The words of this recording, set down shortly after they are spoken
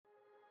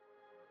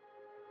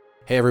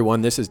Hey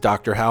everyone, this is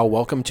Dr. Hal.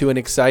 Welcome to an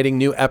exciting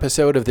new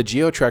episode of the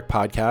GeoTrek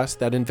podcast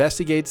that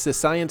investigates the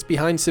science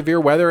behind severe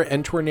weather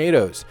and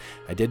tornadoes.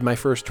 I did my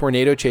first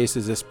tornado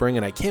chases this spring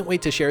and I can't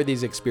wait to share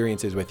these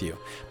experiences with you.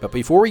 But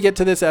before we get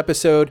to this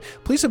episode,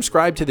 please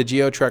subscribe to the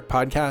GeoTrek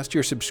podcast.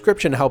 Your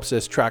subscription helps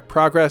us track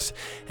progress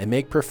and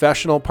make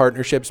professional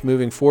partnerships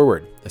moving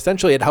forward.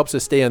 Essentially, it helps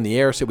us stay on the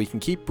air so we can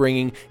keep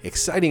bringing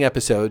exciting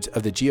episodes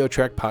of the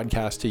GeoTrek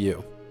podcast to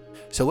you.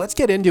 So let's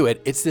get into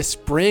it. It's the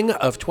spring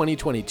of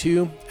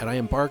 2022, and I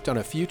embarked on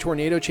a few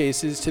tornado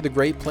chases to the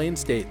Great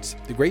Plains states.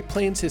 The Great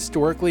Plains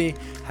historically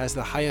has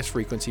the highest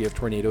frequency of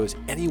tornadoes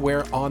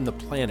anywhere on the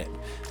planet.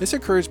 This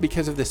occurs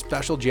because of the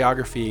special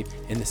geography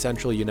in the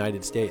central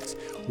United States.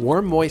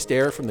 Warm, moist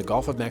air from the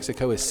Gulf of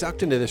Mexico is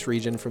sucked into this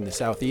region from the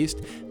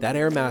southeast. That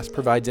air mass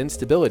provides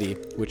instability,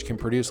 which can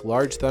produce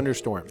large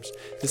thunderstorms.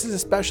 This is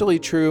especially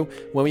true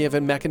when we have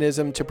a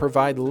mechanism to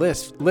provide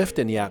lift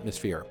in the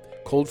atmosphere.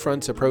 Cold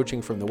fronts approaching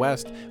from the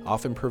west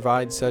often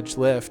provide such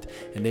lift,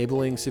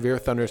 enabling severe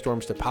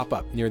thunderstorms to pop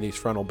up near these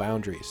frontal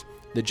boundaries.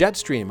 The jet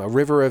stream, a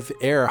river of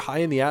air high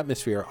in the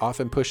atmosphere,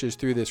 often pushes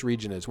through this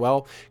region as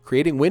well,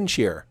 creating wind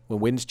shear when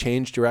winds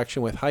change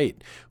direction with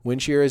height.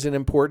 Wind shear is an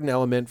important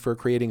element for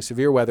creating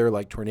severe weather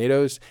like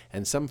tornadoes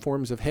and some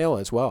forms of hail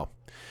as well.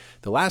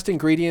 The last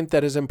ingredient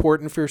that is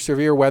important for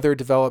severe weather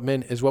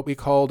development is what we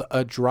called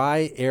a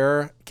dry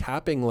air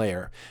capping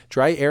layer.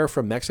 Dry air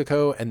from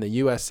Mexico and the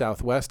U.S.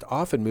 Southwest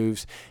often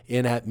moves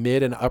in at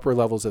mid and upper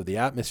levels of the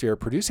atmosphere,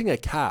 producing a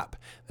cap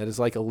that is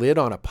like a lid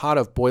on a pot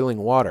of boiling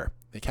water.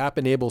 The cap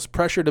enables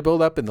pressure to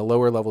build up in the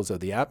lower levels of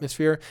the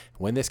atmosphere.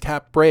 When this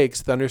cap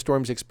breaks,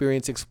 thunderstorms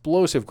experience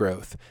explosive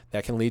growth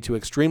that can lead to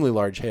extremely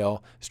large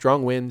hail,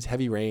 strong winds,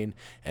 heavy rain,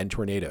 and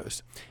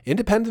tornadoes.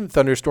 Independent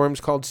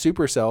thunderstorms called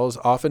supercells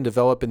often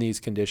develop in these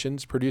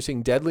conditions,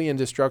 producing deadly and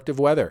destructive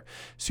weather.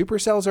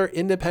 Supercells are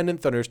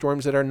independent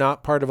thunderstorms that are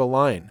not part of a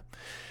line.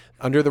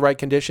 Under the right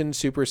conditions,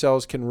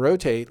 supercells can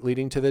rotate,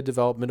 leading to the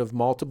development of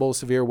multiple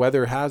severe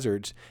weather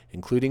hazards,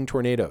 including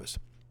tornadoes.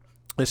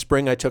 This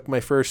spring, I took my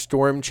first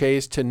storm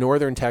chase to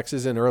northern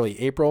Texas in early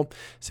April.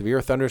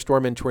 Severe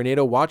thunderstorm and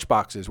tornado watch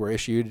boxes were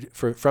issued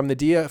from the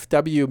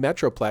DFW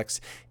Metroplex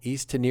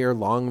east to near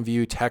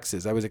Longview,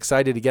 Texas. I was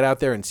excited to get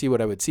out there and see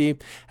what I would see.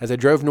 As I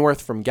drove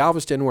north from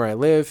Galveston, where I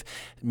live,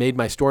 made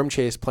my storm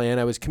chase plan,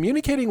 I was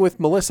communicating with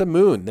Melissa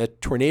Moon, the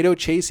tornado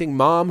chasing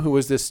mom who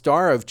was the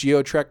star of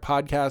GeoTrek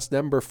podcast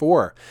number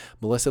 4.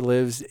 Melissa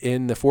lives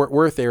in the Fort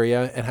Worth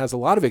area and has a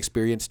lot of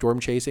experience storm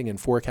chasing and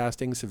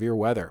forecasting severe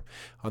weather.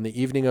 On the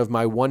evening of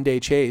my one-day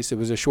chase, it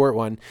was a short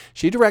one,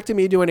 she directed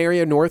me to an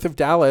area north of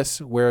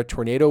Dallas where a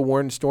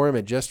tornado-warned storm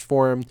had just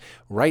formed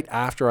right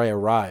after I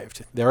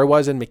arrived. There I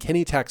was in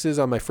McKinney, Texas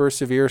on my first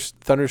severe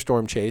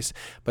thunderstorm chase.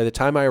 By the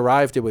time I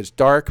arrived, it was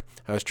dark.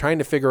 I was trying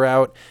to figure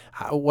out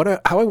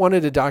how I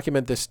wanted to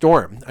document this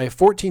storm. I have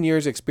 14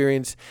 years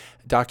experience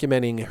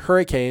documenting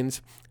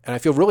hurricanes, and I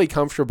feel really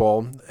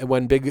comfortable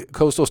when big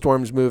coastal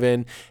storms move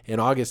in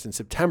August and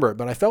September.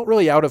 But I felt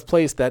really out of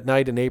place that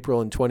night in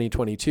April in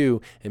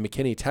 2022 in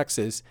McKinney,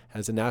 Texas,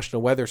 as the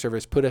National Weather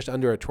Service put us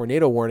under a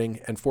tornado warning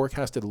and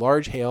forecasted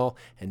large hail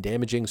and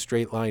damaging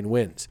straight-line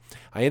winds.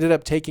 I ended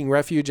up taking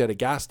refuge at a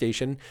gas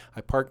station. I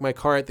parked my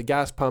car at the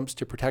gas pumps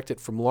to protect it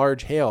from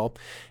large hail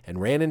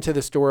and ran into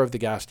the store of the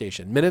gas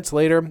station. Minutes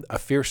later, a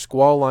fierce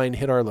squall line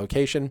hit our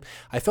location.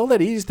 I felt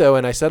at ease, though,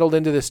 and I settled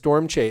into the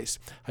storm chase.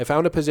 I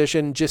found a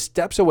position just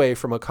steps away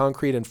from a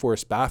concrete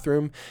enforced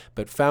bathroom,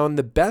 but found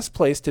the best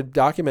place to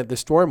document the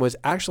storm was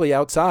actually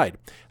outside.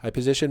 I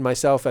positioned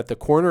myself at the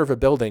corner of a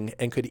building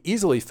and could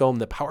easily film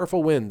the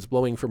powerful winds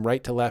blowing from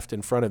right to left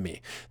in front of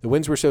me. The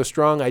winds were so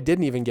strong I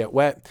didn't even get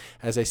wet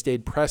as I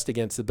stayed pressed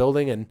against the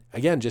building, and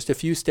again, just a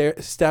few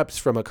steps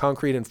from a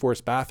concrete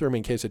enforced bathroom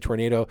in case a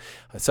tornado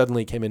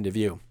suddenly came into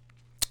view.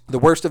 The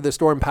worst of the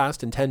storm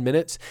passed in 10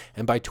 minutes,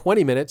 and by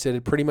 20 minutes, it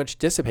had pretty much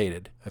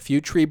dissipated. A few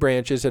tree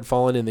branches had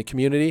fallen in the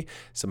community.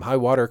 Some high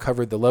water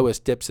covered the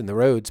lowest dips in the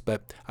roads,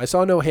 but I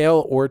saw no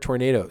hail or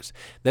tornadoes.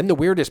 Then the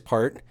weirdest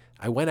part,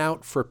 I went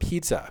out for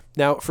pizza.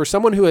 Now, for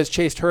someone who has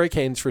chased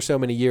hurricanes for so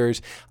many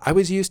years, I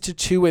was used to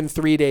 2 and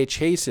 3 day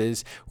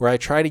chases where I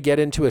try to get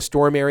into a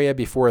storm area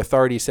before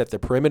authorities set the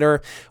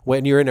perimeter.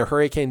 When you're in a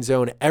hurricane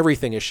zone,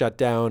 everything is shut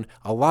down.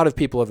 A lot of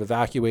people have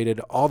evacuated.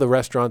 All the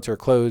restaurants are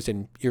closed,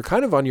 and you're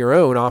kind of on your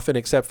own often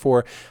except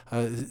for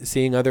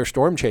seeing other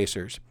storm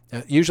chasers.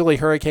 Usually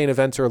hurricane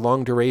events are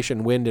long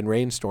duration wind and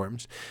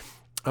rainstorms.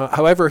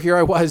 However, here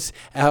I was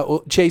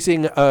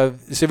chasing a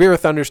severe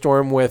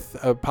thunderstorm with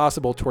a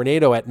possible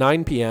tornado at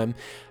 9 p.m.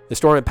 The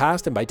storm had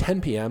passed, and by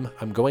 10 p.m.,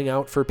 I'm going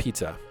out for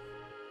pizza.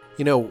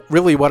 You know,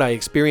 really what I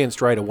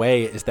experienced right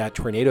away is that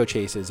tornado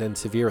chases and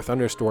severe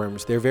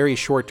thunderstorms, they're very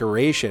short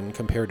duration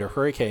compared to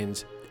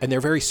hurricanes, and they're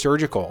very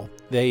surgical.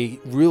 They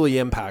really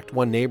impact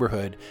one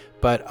neighborhood,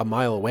 but a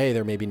mile away,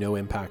 there may be no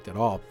impact at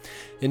all.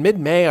 In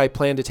mid-May, I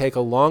plan to take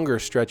a longer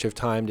stretch of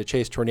time to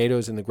chase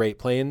tornadoes in the Great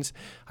Plains.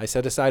 I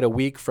set aside a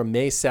week from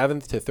May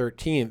 7th to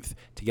 13th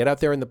to get out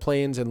there in the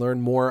plains and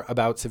learn more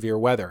about severe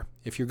weather.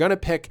 If you're going to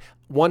pick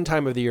one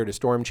time of the year to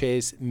storm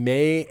chase,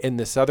 May in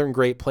the southern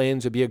Great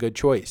Plains would be a good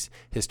choice.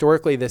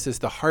 Historically, this is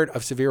the heart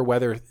of severe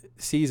weather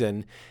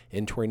season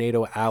in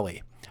Tornado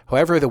Alley.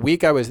 However, the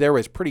week I was there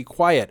was pretty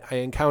quiet. I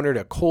encountered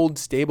a cold,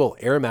 stable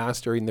air mass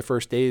during the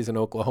first days in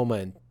Oklahoma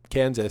and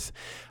Kansas.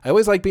 I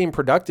always like being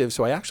productive,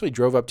 so I actually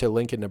drove up to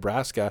Lincoln,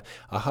 Nebraska,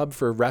 a hub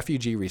for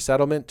refugee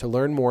resettlement, to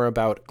learn more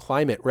about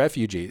climate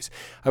refugees.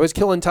 I was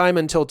killing time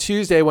until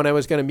Tuesday when I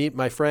was going to meet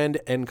my friend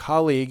and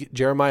colleague,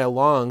 Jeremiah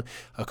Long,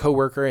 a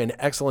coworker and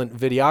excellent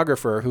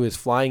videographer who is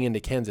flying into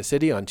Kansas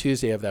City on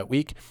Tuesday of that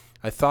week.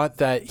 I thought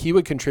that he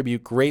would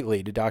contribute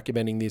greatly to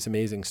documenting these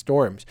amazing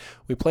storms.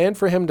 We planned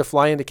for him to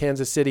fly into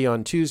Kansas City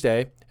on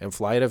Tuesday and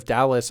fly out of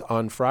Dallas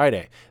on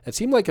Friday. It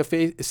seemed like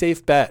a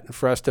safe bet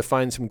for us to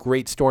find some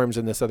great storms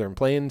in the Southern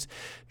Plains,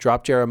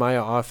 drop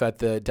Jeremiah off at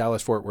the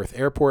Dallas-Fort Worth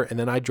airport, and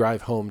then I'd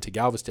drive home to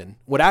Galveston.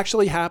 What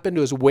actually happened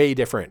was way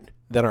different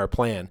than our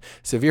plan.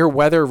 Severe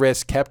weather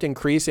risk kept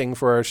increasing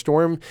for our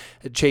storm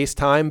chase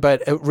time,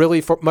 but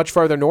really much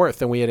farther north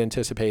than we had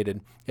anticipated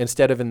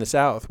instead of in the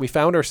south. We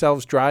found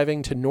ourselves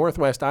driving to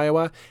northwest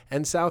Iowa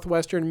and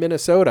southwestern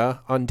Minnesota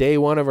on day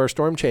one of our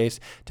storm chase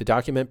to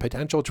document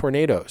potential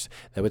tornadoes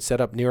that would set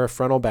up near a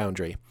frontal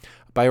boundary.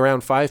 By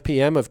around 5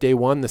 p.m. of day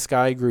one, the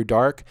sky grew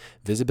dark,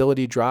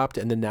 visibility dropped,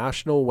 and the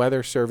National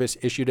Weather Service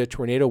issued a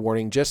tornado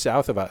warning just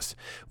south of us.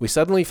 We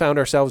suddenly found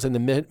ourselves in the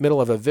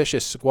middle of a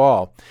vicious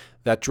squall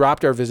that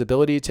dropped our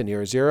visibility to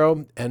near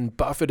zero and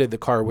buffeted the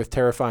car with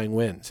terrifying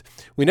winds.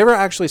 We never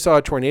actually saw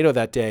a tornado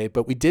that day,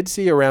 but we did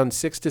see around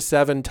 6 to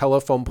 7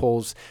 telephone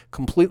poles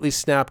completely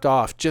snapped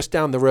off just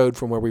down the road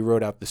from where we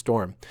rode out the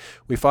storm.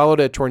 We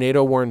followed a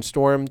tornado-warned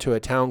storm to a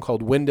town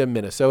called Windham,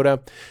 Minnesota,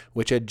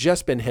 which had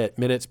just been hit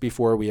minutes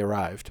before we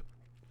arrived.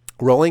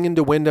 Rolling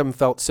into Windham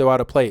felt so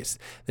out of place.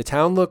 The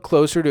town looked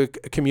closer to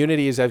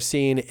communities I've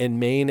seen in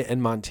Maine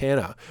and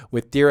Montana,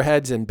 with deer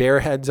heads and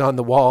bear heads on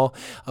the wall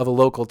of a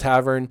local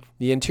tavern.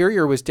 The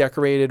interior was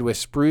decorated with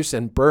spruce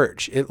and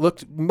birch. It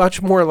looked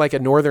much more like a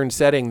northern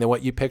setting than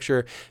what you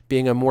picture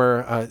being a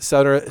more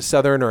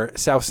southern or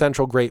south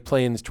central Great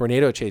Plains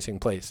tornado chasing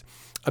place.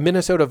 A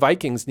Minnesota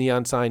Vikings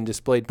neon sign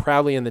displayed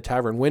proudly in the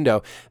tavern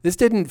window. This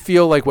didn't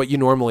feel like what you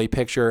normally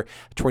picture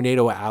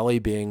Tornado Alley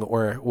being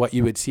or what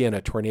you would see in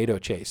a tornado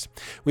chase.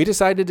 We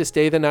decided to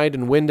stay the night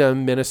in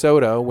Windham,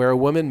 Minnesota, where a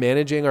woman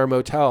managing our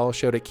motel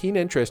showed a keen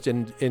interest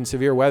in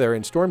severe weather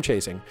and storm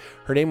chasing.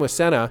 Her name was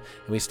Senna,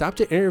 and we stopped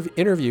to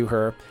interview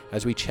her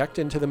as we checked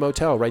into the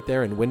motel right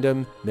there in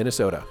Windham,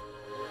 Minnesota.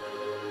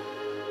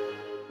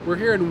 We're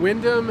here in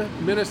Windham,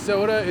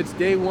 Minnesota. It's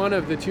day one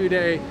of the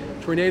 2-day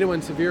tornado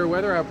and severe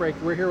weather outbreak.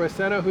 We're here with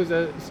Senna, who's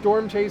a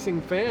storm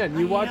chasing fan.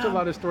 You watch a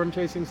lot of storm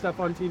chasing stuff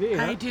on TV,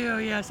 huh? I do,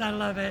 yes, I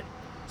love it.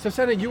 So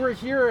Senna, you were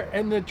here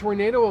and the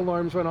tornado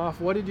alarms went off.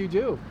 What did you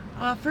do?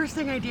 First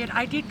thing I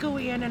did go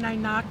in and I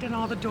knocked on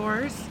all the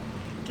doors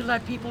to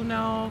let people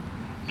know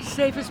the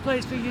safest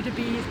place for you to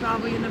be is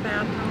probably in the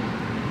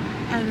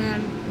bathroom. And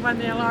then when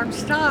the alarm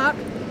stopped,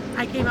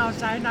 I came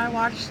outside and I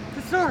watched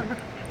the storm.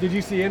 Did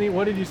you see any?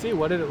 What did you see?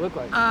 What did it look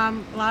like?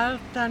 A lot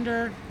of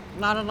thunder, a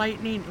lot of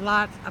lightning, a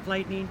lot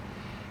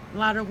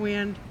of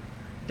wind,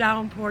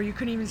 downpour. You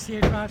couldn't even see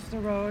across the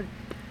road.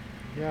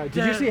 Yeah.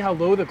 Did you see how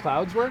low the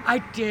clouds were? I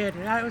did.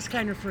 That was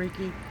kind of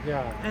freaky.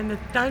 Yeah. And the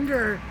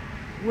thunder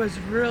was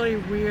really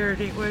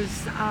weird. It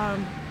was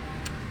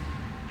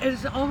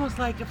almost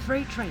like a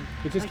freight train.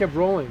 It just kept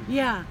rolling.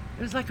 Yeah.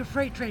 It was like a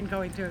freight train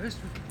going through. It was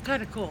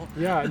kind of cool.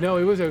 Yeah, no,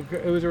 it was a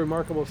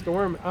remarkable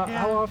storm. Yeah.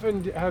 How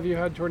often have you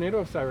had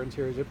tornado sirens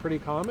here? Is it pretty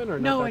common or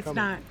not? No, that it's common?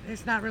 not.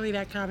 It's not really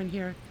that common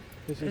here.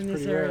 This is in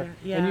pretty this area. rare.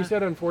 Yeah. And you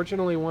said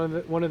unfortunately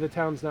one of the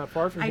towns not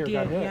far from here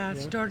got hit. Yeah.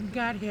 Staunton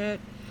got hit.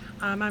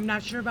 I'm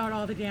not sure about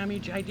all the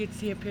damage. I did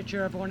see a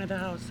picture of one of the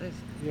houses.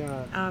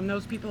 Yeah.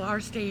 Those people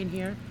are staying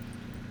here.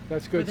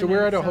 That's good. So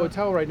we're at a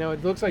hotel right now.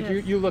 It looks like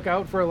yes. you look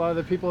out for a lot of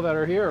the people that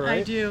are here, right?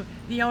 I do.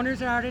 The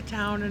owners are out of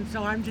town, and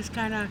so I'm just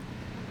kind of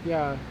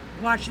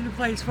watching the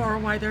place for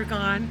them while they're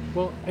gone.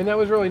 Well, and that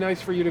was really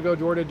nice for you to go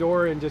door to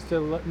door and just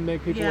to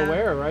make people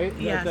aware, right?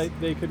 Yes. That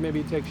they could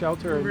maybe take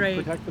shelter and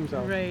protect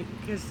themselves. Right,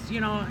 because,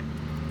 you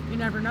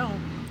never know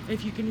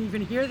if you can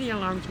even hear the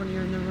alarms when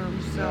you're in the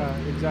room. So, yeah,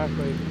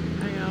 exactly.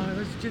 It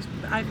was just,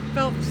 I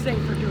felt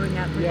safer doing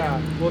that for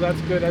them. Well, that's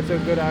good. That's a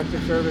good act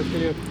of service for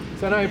you.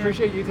 Senna, I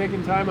appreciate you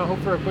taking time. I hope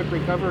for a quick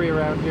recovery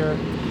around here.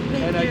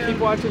 Thank you. Keep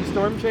watching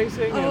Storm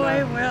Chasing.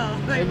 I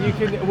will. You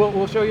can.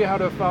 We'll show you how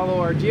to follow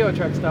our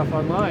GeoTrek stuff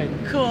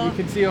online. Cool. You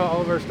can see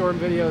all of our storm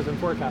videos and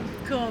forecasts.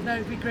 Cool. That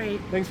would be great.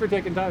 Thanks for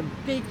taking time.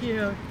 Thank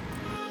you.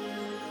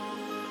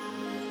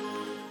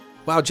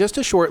 Wow, just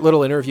a short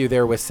little interview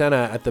there with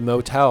Senna at the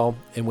motel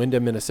in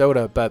Windham,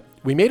 Minnesota, but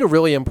We made a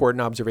really important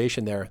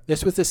observation there.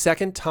 This was the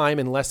second time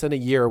in less than a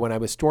year when I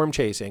was storm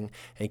chasing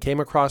and came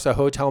across a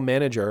hotel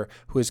manager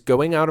who was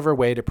going out of her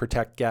way to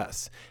protect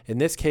guests. In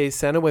this case,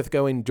 Senna was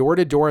going door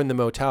to door in the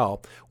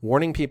motel,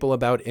 warning people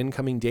about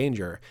incoming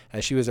danger,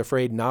 as she was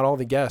afraid not all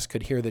the guests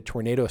could hear the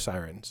tornado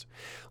sirens.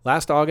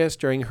 Last August,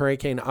 during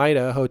Hurricane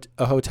Ida,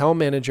 a hotel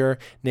manager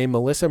named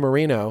Melissa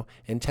Marino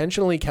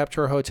intentionally kept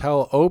her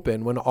hotel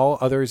open when all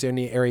others in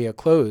the area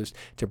closed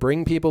to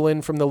bring people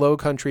in from the low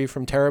country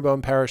from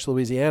Terrebonne Parish,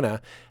 Louisiana,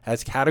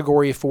 as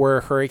Category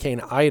 4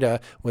 Hurricane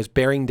Ida was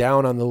bearing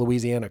down on the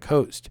Louisiana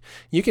coast.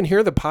 You can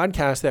hear the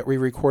podcast that we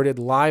recorded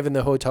live in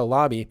the hotel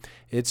lobby.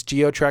 It's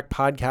GeoTrek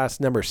podcast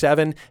number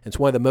 7. It's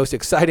one of the most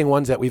exciting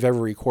ones that we've ever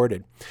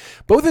recorded.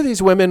 Both of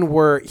these women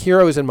were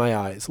heroes in my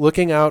eyes,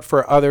 looking out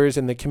for others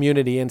in the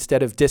community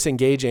instead of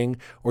disengaging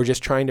or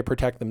just trying to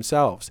protect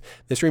themselves.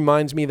 This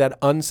reminds me that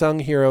unsung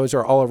heroes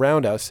are all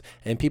around us,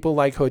 and people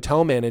like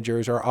hotel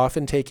managers are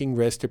often taking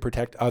risks to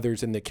protect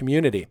others in the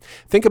community.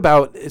 Think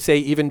about, say,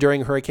 even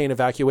during hurricane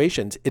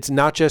evacuations. It's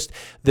not just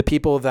the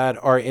people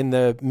that are in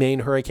the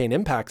main hurricane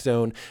impact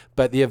zone,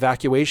 but the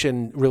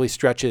evacuation really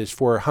stretches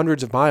for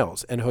hundreds of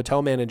miles, and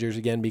hotel managers,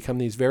 again, become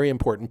these very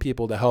important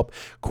people to help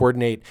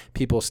coordinate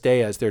people's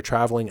stay as they're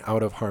traveling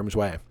out of harm's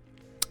way.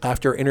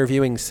 After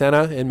interviewing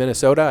Senna in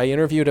Minnesota, I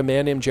interviewed a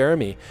man named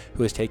Jeremy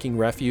who was taking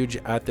refuge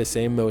at the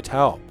same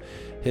motel.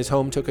 His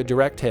home took a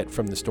direct hit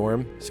from the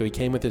storm, so he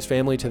came with his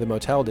family to the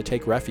motel to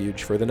take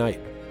refuge for the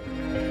night.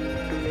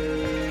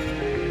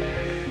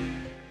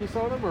 You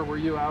saw them, or were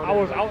you out? I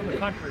was out in the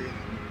country.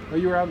 Oh,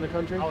 you were out in the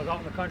country? I was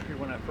out in the country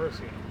when I first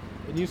seen them.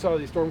 And you saw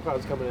these storm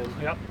clouds coming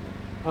in? Yep.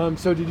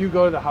 So did you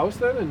go to the house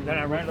then? And Then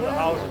I ran to the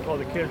house and told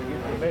the kids to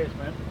get to the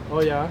basement.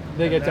 Oh yeah?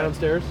 They get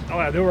downstairs? Oh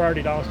yeah, they were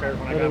already downstairs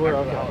when I got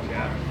back to the house,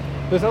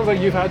 yeah. So it sounds like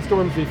you've had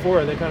storms before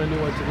and they kind of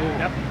knew what to do.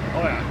 Yep.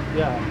 Oh yeah.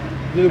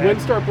 Yeah. Did the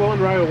wind start blowing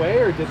right away,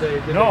 or did they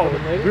No, come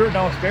in later? we were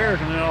downstairs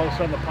and then all of a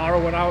sudden the power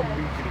went out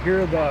and we could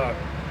hear the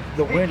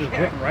wind just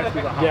whipping right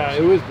through the house. Yeah,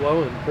 it was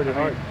blowing pretty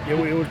hard. It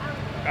was,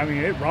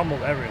 it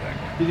rumbled everything.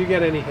 Did you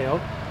get any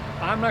hail?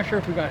 I'm not sure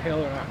if we got hail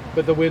or not.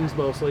 But the winds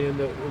mostly, and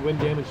the wind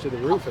damage to the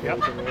roof and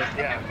everything, right?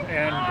 Yeah,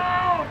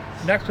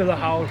 and next to the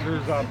house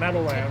there's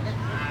Meadowlands.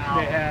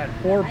 They had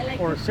 4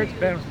 or 6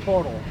 beds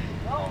total,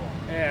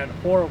 and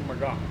 4 of them are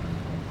gone.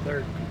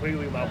 They're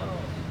completely level.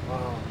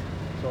 Wow.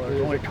 So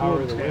there's only 2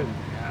 of them. wind.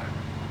 Yeah.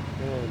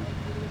 Man.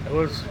 It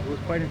was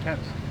quite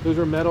intense. Those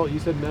were metal, you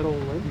said metal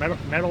wind?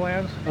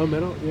 Meadowlands? Oh,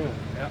 metal, yeah.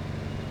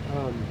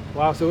 Yeah.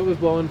 Wow, so it was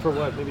blowing for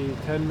what, maybe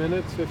 10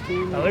 minutes,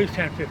 15? At least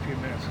 10,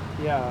 15 minutes.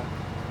 Yeah.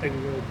 Like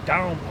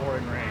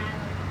downpouring rain.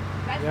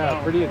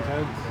 Yeah, pretty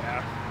intense.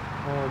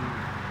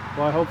 Yeah.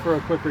 Well, I hope for a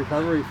quick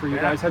recovery for you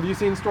guys. Have you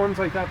seen storms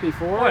like that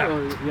before? Oh, yeah.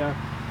 Or,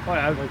 yeah. Oh,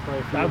 yeah,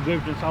 I've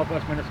lived in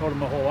southwest Minnesota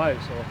my whole life,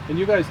 so. And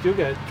you guys do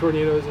get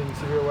tornadoes and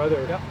severe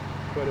weather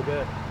quite a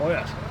bit. Oh,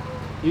 yes.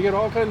 You get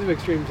all kinds of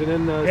extremes,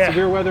 and then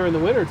severe weather in the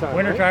wintertime.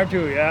 Wintertime,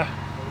 too, yeah.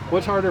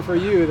 What's harder for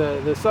you,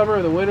 the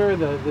summer, the winter,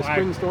 the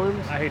spring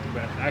storms? I hate the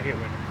winter. I hate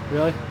winter.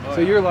 Really? Oh,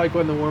 so yeah. you're like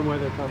when the warm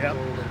weather comes. Yep.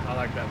 I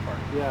like that part.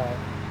 Yeah.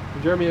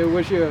 Jeremy, I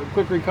wish you a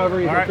quick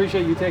recovery. I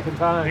appreciate you taking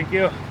time. Thank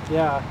you.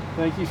 Yeah.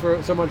 Thank you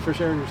so much for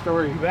sharing your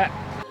story. You bet.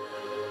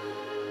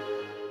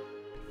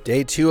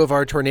 Day 2 of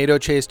our tornado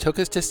chase took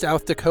us to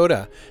South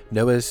Dakota.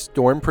 NOAA's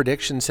Storm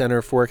Prediction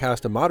Center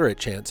forecast a moderate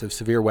chance of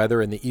severe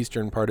weather in the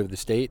eastern part of the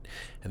state,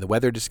 and the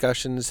weather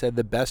discussion said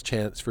the best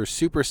chance for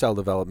supercell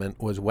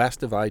development was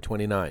west of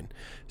I-29.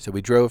 So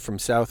we drove from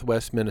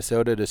southwest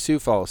Minnesota to Sioux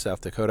Falls,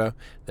 South Dakota,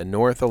 then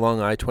north along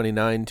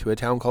I-29 to a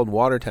town called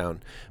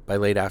Watertown by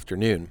late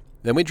afternoon.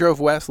 Then we drove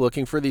west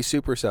looking for these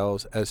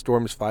supercells as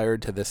storms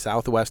fired to the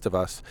southwest of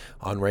us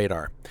on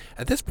radar.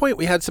 At this point,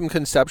 we had some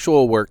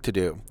conceptual work to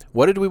do.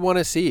 What did we want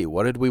to see?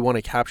 What did we want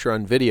to capture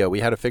on video? We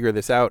had to figure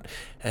this out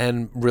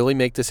and really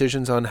make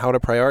decisions on how to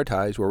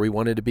prioritize where we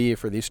wanted to be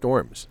for these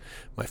storms.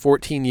 My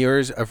 14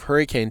 years of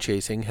hurricane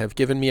chasing have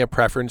given me a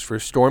preference for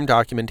storm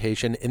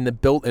documentation in the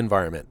built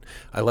environment.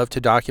 I love to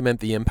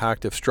document the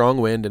impact of strong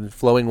wind and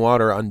flowing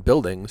water on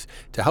buildings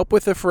to help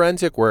with the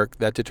forensic work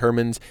that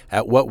determines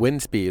at what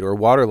wind speed or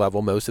water level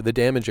most of the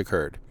damage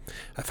occurred.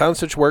 I found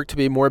such work to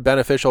be more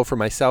beneficial for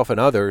myself and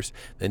others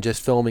than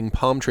just filming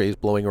palm trees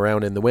blowing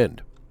around in the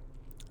wind.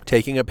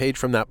 Taking a page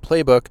from that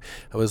playbook,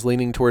 I was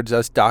leaning towards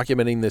us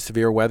documenting the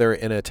severe weather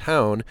in a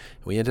town.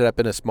 We ended up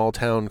in a small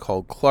town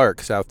called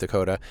Clark, South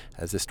Dakota,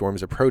 as the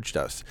storms approached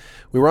us.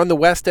 We were on the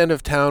west end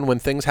of town when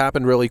things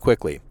happened really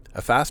quickly.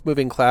 A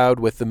fast-moving cloud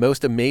with the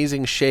most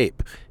amazing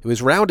shape, it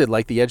was rounded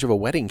like the edge of a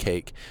wedding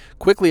cake,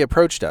 quickly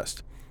approached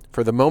us.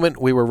 For the moment,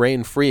 we were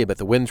rain-free, but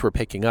the winds were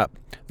picking up.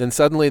 Then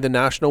suddenly, the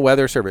National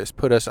Weather Service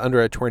put us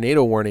under a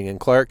tornado warning in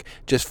Clark,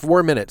 just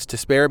 4 minutes to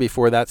spare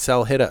before that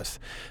cell hit us.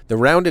 The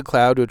rounded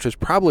cloud, which was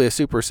probably a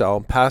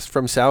supercell, passed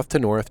from south to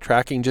north,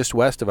 tracking just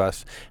west of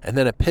us, and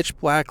then a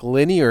pitch-black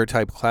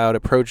linear-type cloud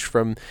approached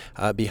from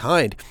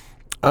behind.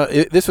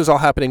 This was all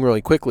happening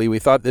really quickly. We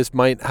thought this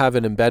might have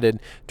an embedded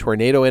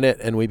tornado in it,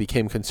 and we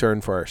became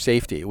concerned for our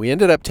safety. We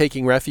ended up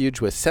taking refuge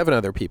with 7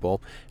 other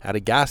people at a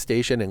gas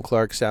station in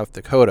Clark, South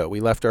Dakota. We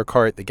left our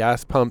car at the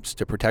gas pumps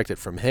to protect it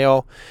from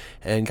hail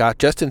and got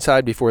just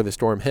inside before the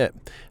storm hit.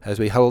 As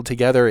we huddled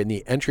together in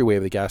the entryway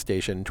of the gas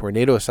station,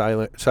 tornado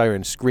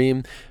sirens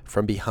screamed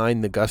from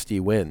behind the gusty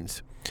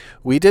winds.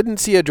 We didn't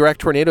see a direct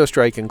tornado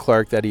strike in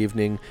Clark that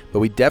evening, but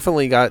we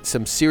definitely got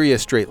some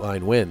serious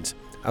straight-line winds.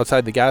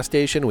 Outside the gas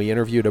station, we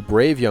interviewed a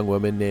brave young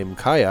woman named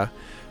Kaya,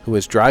 who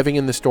was driving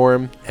in the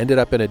storm, ended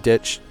up in a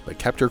ditch, but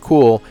kept her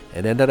cool,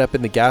 and ended up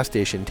in the gas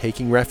station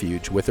taking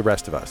refuge with the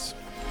rest of us.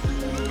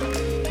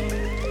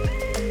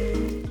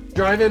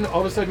 Driving,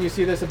 all of a sudden you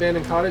see this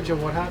abandoned cottage,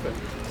 and what happened?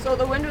 So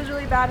the wind was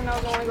really bad, and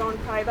I was only going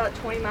probably about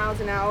 20 miles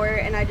an hour,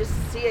 and I just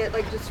see it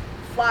just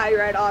fly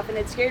right off, and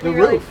it scared me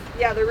really.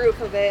 Yeah, the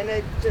roof of it,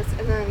 and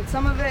then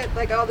some of it,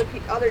 all the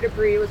other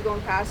debris was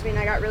going past me, and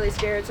I got really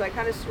scared, so I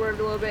kind of swerved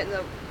a little bit, and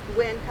the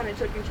wind kind of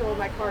took control of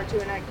my car too,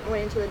 and I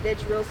went into the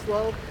ditch real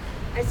slow.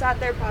 I sat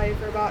there probably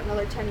for about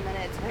another 10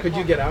 minutes. Could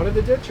you get out of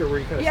the ditch, or were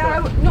you kind of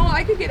stuck? No,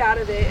 I could get out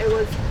of it. It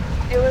was,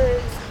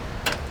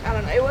 I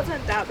don't know, it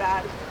wasn't that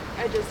bad.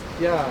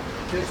 Yeah.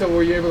 So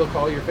were you able to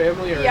call your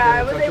family? Or yeah,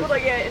 I was able to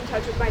get in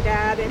touch with my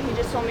dad, and he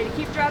just told me to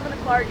keep driving to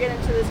Clark, get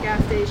into this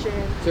gas station.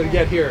 So to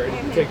get here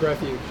and take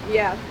refuge.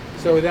 Yeah.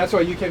 So that's why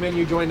you came in,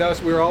 you joined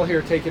us. We were all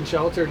here taking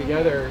shelter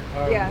together.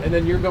 Yeah. And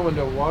then you're going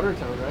to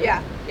Watertown, right?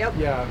 Yeah. Yep.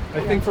 Yeah. I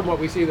think from what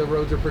we see, the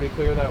roads are pretty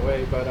clear that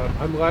way, but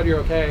I'm glad you're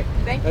okay.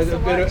 Thank you so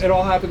much. It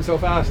all happened so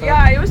fast.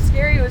 Yeah, it was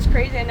scary. It was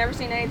crazy. I'd never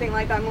seen anything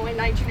like that. I'm only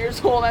 19 years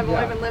old. I've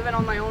only been living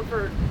on my own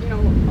for,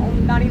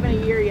 not even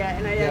a year yet,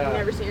 and I have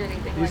never seen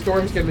anything like this. These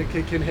storms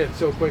can hit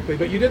so quickly,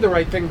 but you did the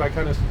right thing by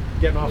kind of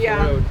getting off the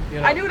road.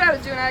 I knew what I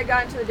was doing. I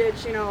got into the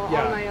ditch, on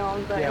my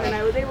own, and then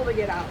I was able to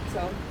get out,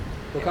 so.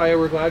 Well, Kaya,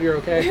 we're glad you're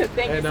okay.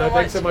 Thank you so much.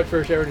 Thanks so much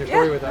for sharing your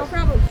story with us. No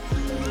problem.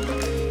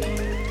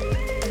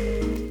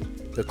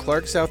 The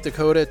Clark, South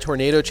Dakota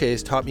tornado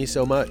chase taught me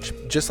so much.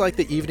 Just like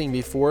the evening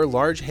before,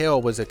 large hail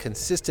was a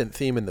consistent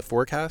theme in the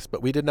forecast,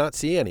 but we did not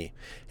see any.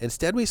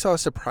 Instead, we saw a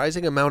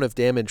surprising amount of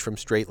damage from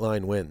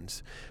straight-line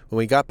winds. When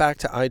we got back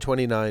to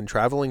I-29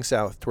 traveling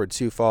south toward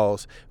Sioux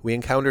Falls, we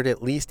encountered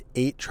at least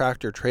 8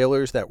 tractor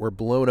trailers that were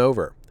blown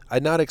over.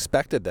 I'd not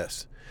expected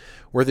this.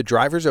 Were the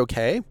drivers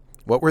okay?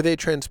 What were they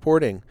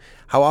transporting?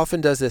 How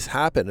often does this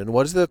happen? And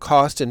what is the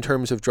cost in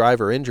terms of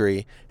driver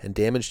injury and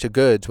damage to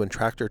goods when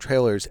tractor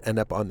trailers end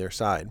up on their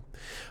side?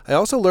 I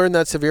also learned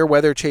that severe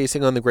weather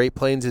chasing on the Great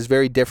Plains is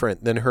very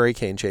different than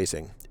hurricane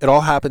chasing. It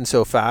all happens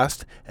so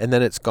fast, and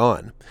then it's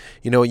gone.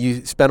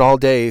 You spend all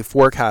day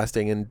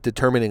forecasting and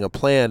determining a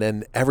plan,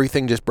 and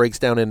everything just breaks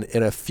down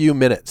in a few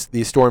minutes.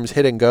 These storms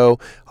hit and go,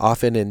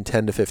 often in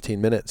 10 to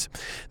 15 minutes.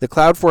 The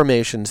cloud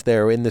formations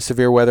there in the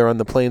severe weather on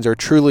the plains are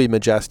truly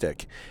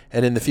majestic.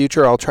 And in the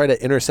future, I'll try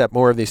to intercept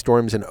more of these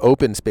storms in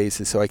open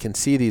spaces so I can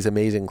see these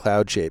amazing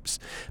cloud shapes.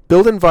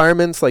 Built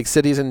environments like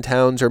cities and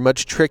towns are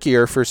much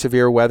trickier for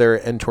severe weather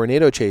and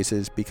tornado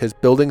chases because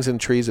buildings and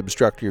trees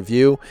obstruct your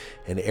view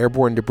and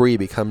airborne debris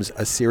becomes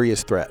a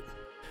serious threat.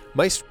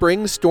 My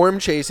spring storm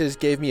chases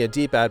gave me a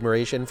deep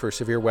admiration for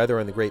severe weather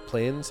on the Great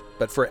Plains,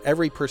 but for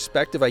every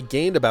perspective I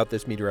gained about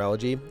this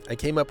meteorology, I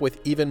came up with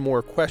even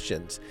more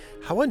questions.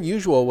 How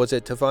unusual was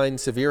it to find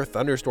severe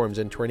thunderstorms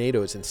and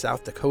tornadoes in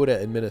South Dakota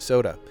and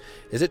Minnesota?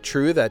 Is it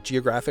true that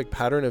geographic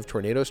pattern of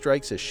tornado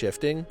strikes is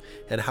shifting?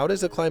 And how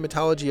does the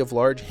climatology of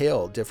large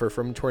hail differ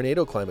from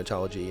tornado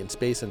climatology in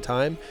space and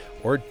time,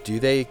 or do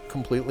they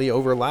completely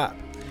overlap?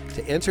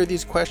 To answer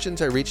these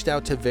questions, I reached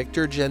out to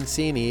Victor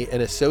Gensini,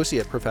 an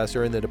associate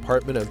professor in the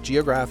Department of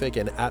Geographic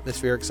and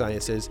Atmospheric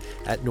Sciences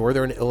at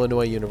Northern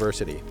Illinois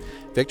University.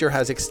 Victor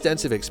has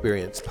extensive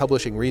experience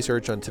publishing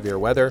research on severe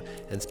weather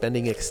and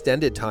spending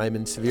extended time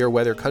in severe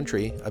weather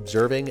country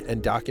observing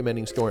and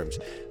documenting storms.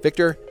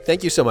 Victor,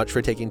 thank you so much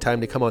for taking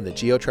time to come on the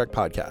GeoTrek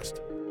podcast.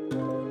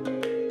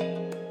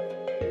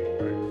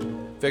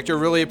 Victor,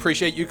 really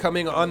appreciate you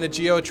coming on the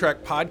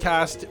GeoTrek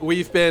podcast.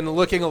 We've been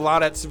looking a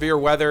lot at severe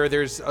weather.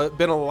 There's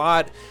been a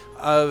lot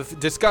of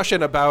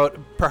discussion about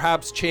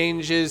perhaps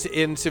changes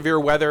in severe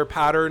weather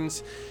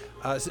patterns,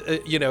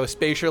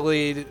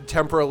 spatially,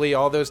 temporally,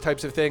 all those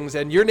types of things.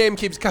 And your name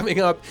keeps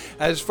coming up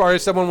as far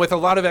as someone with a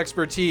lot of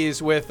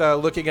expertise with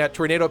looking at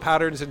tornado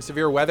patterns and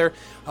severe weather.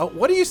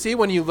 What do you see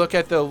when you look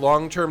at the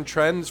long-term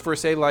trends for,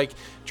 say, like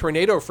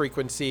tornado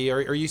frequency?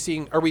 Are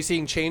we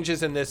seeing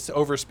changes in this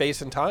over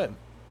space and time?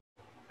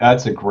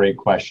 That's a great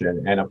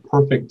question and a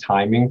perfect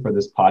timing for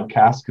this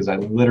podcast because I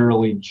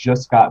literally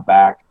just got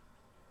back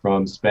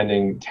from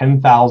spending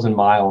 10,000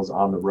 miles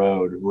on the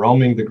road,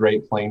 roaming the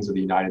Great Plains of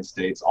the United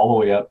States all the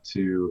way up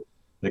to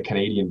the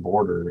Canadian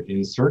border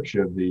in search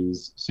of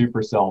these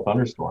supercell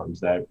thunderstorms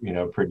that,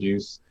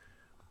 produce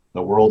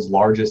the world's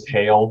largest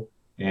hail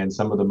and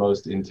some of the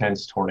most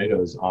intense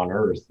tornadoes on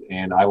Earth.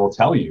 And I will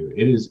tell you,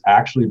 it has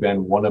actually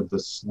been one of the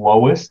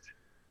slowest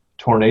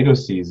tornado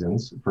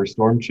seasons for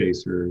storm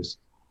chasers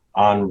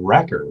on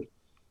record,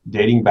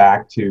 dating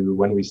back to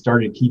when we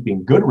started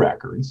keeping good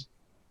records,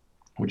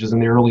 which is in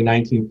the early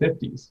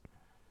 1950s.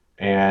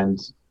 And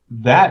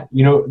that,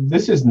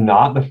 this is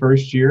not the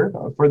first year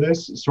for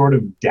this sort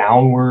of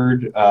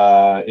downward,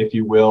 if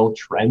you will,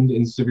 trend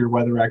in severe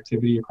weather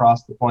activity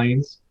across the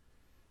plains.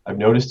 I've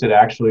noticed it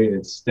actually,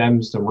 it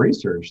stems some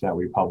research that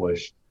we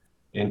published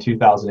in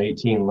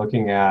 2018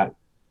 looking at,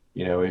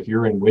 if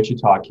you're in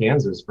Wichita,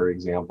 Kansas, for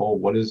example,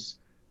 what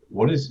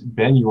has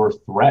been your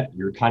threat,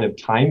 your kind of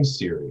time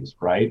series,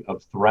 right,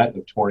 of threat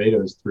of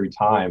tornadoes through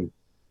time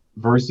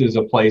versus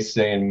a place,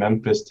 say, in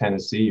Memphis,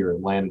 Tennessee, or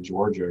Atlanta,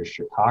 Georgia, or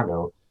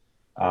Chicago,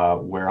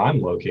 where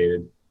I'm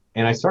located.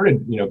 And I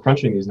started,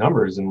 crunching these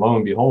numbers, and lo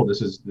and behold,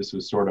 this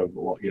was sort of,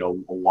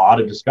 a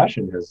lot of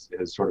discussion has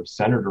sort of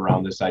centered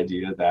around this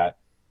idea that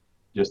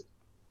just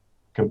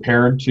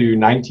compared to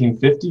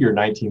 1950 or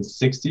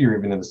 1960 or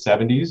even in the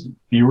 70s,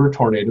 fewer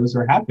tornadoes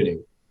are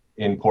happening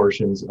in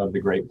portions of the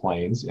Great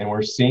Plains, and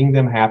we're seeing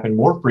them happen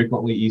more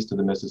frequently east of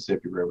the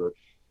Mississippi River.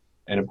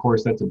 And of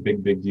course, that's a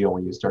big, big deal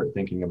when you start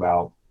thinking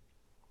about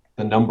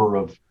the number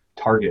of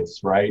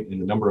targets, right,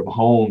 and the number of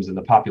homes and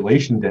the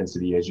population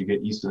density as you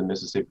get east of the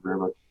Mississippi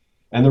River.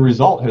 And the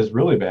result has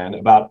really been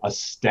about a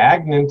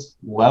stagnant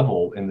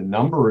level in the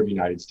number of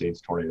United States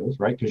tornadoes,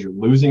 right? Because you're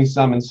losing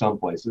some in some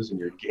places and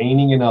you're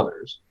gaining in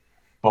others.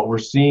 But we're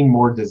seeing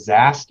more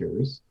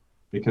disasters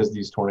because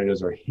these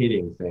tornadoes are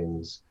hitting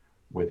things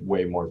with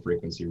way more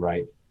frequency,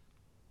 right?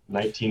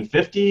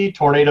 1950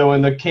 tornado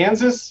in the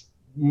Kansas,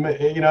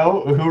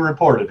 who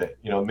reported it?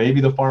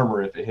 Maybe the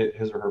farmer if it hit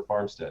his or her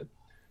farmstead.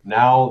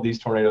 Now these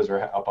tornadoes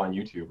are up on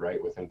YouTube,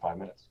 right, within 5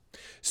 minutes.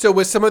 So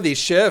with some of these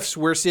shifts,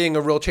 we're seeing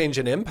a real change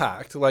in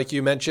impact. Like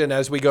you mentioned,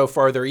 as we go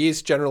farther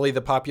east, generally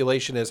the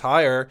population is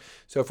higher.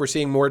 So if we're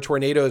seeing more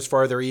tornadoes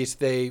farther east,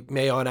 they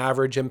may on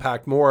average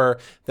impact more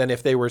than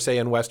if they were, say,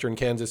 in western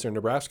Kansas or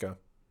Nebraska.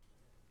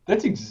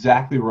 That's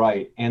exactly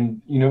right.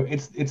 And,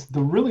 it's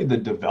really the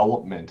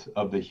development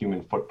of the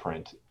human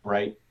footprint,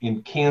 right?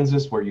 In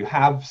Kansas, where you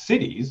have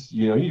cities,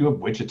 you have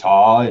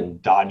Wichita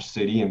and Dodge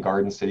City and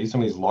Garden City,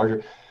 some of these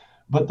larger,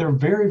 but they're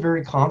very,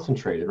 very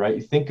concentrated, right?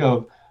 You think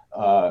of,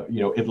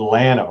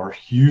 Atlanta or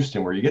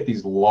Houston, where you get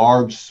these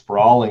large,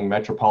 sprawling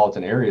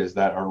metropolitan areas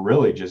that are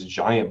really just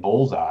giant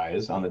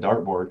bullseyes on the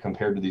dartboard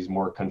compared to these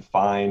more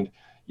confined,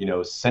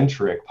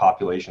 centric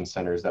population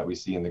centers that we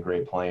see in the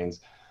Great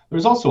Plains.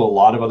 There's also a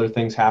lot of other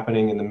things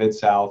happening in the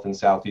Mid-South and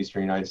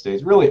Southeastern United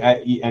States, really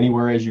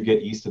anywhere as you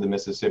get east of the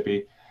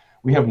Mississippi.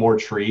 We have more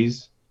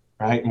trees,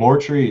 right? More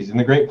trees. In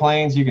the Great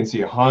Plains, you can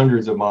see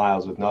hundreds of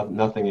miles with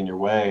nothing in your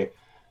way.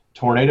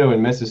 Tornado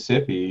in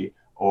Mississippi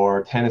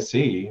or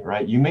Tennessee,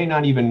 right? You may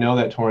not even know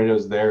that tornado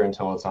is there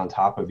until it's on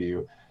top of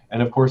you.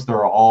 And of course, there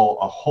are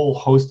a whole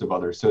host of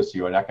other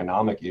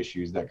socioeconomic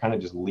issues that kind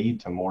of just lead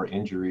to more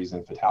injuries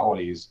and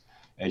fatalities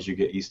as you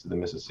get east of the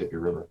Mississippi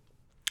River.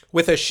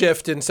 With a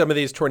shift in some of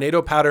these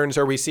tornado patterns,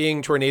 are we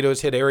seeing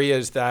tornadoes hit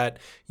areas that,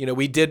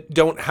 we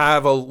don't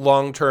have a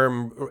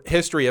long-term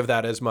history of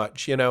that as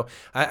much?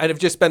 I've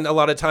just spent a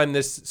lot of time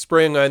this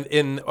spring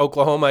in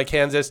Oklahoma,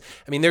 Kansas.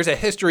 I mean, there's a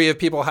history of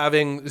people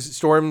having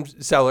storm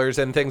cellars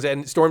and things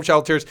and storm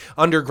shelters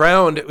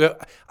underground.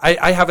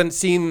 I haven't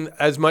seen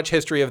as much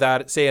history of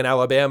that, say, in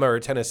Alabama or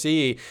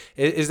Tennessee.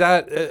 Is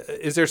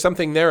there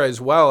something there as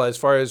well, as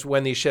far as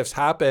when these shifts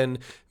happen?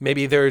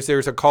 Maybe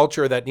there's a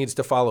culture that needs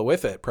to follow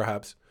with it,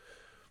 perhaps.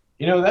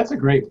 That's a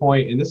great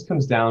point. And this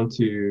comes down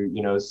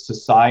to,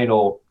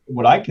 societal,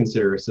 what I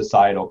consider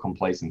societal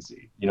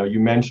complacency. You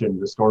mentioned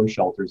the storm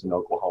shelters in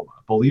Oklahoma.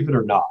 Believe it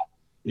or not,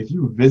 if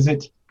you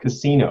visit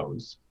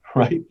casinos,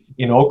 right,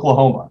 in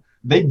Oklahoma,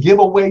 they give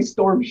away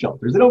storm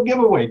shelters. They don't give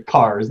away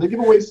cars. They give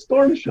away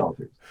storm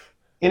shelters.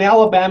 In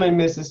Alabama and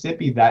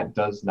Mississippi, that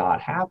does not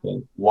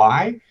happen.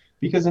 Why?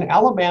 Because in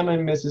Alabama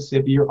and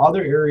Mississippi or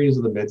other areas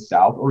of the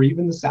Mid-South or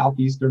even the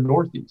Southeast or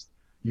Northeast,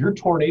 your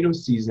tornado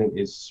season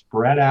is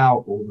spread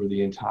out over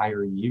the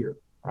entire year,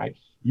 right?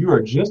 You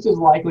are just as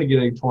likely to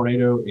get a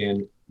tornado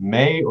in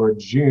May or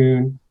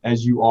June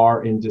as you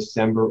are in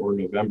December or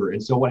November.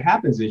 And so what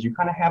happens is you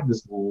kind of have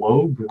this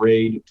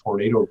low-grade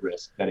tornado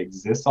risk that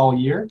exists all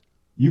year.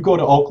 You go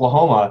to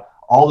Oklahoma,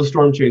 all the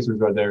storm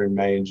chasers are there in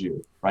May and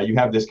June, right? You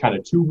have this kind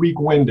of 2-week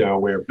window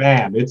where,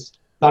 bam, it's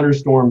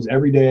thunderstorms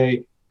every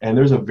day. And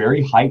there's a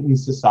very heightened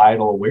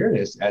societal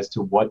awareness as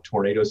to what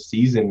tornado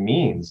season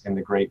means in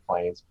the Great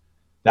Plains.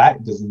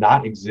 That does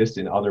not exist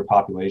in other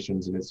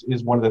populations. And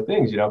it's one of the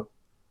things,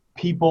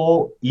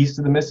 people east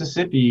of the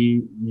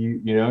Mississippi,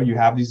 you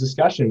have these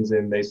discussions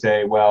and they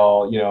say,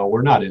 well,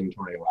 we're not in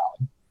Tornado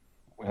Alley.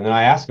 And then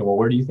I ask them, well,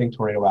 where do you think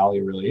Tornado Alley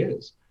really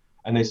is?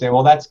 And they say,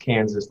 well, that's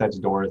Kansas, that's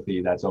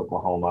Dorothy, that's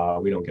Oklahoma.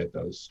 We don't get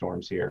those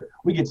storms here.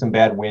 We get some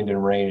bad wind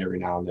and rain every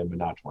now and then, but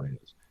not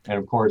tornadoes. And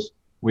of course,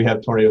 we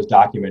have tornadoes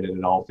documented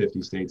in all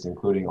 50 states,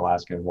 including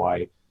Alaska and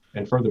Hawaii.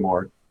 And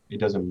furthermore, it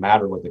doesn't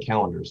matter what the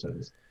calendar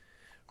says.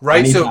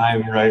 Right.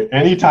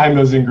 Anytime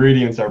those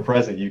ingredients are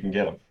present, you can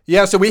get them.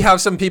 Yeah. So we have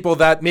some people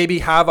that maybe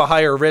have a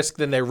higher risk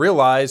than they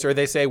realize, or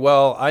they say,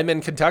 well, I'm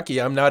in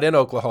Kentucky. I'm not in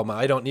Oklahoma.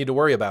 I don't need to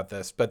worry about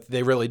this, but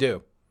they really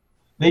do.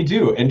 They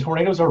do, and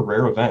tornadoes are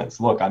rare events.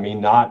 Look, I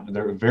mean,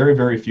 there are very,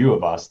 very few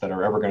of us that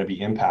are ever going to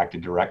be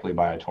impacted directly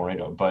by a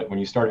tornado. But when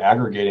you start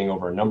aggregating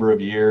over a number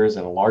of years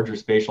and larger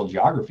spatial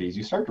geographies,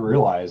 you start to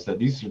realize that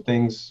these are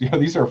things,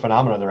 these are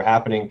phenomena that are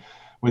happening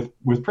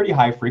with pretty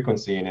high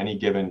frequency in any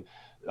given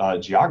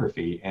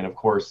geography. And of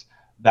course,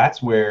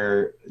 that's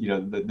where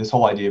this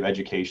whole idea of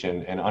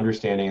education and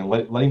understanding and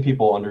letting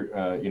people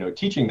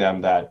teaching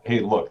them that, hey,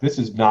 look, this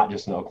is not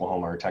just an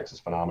Oklahoma or Texas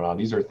phenomenon.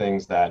 These are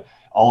things that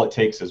all it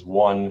takes is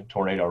one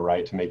tornado,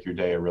 right, to make your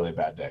day a really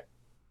bad day.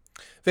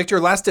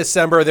 Victor, last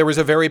December, there was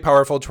a very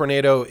powerful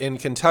tornado in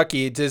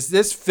Kentucky. Does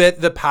this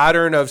fit the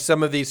pattern of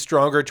some of these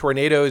stronger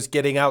tornadoes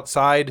getting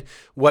outside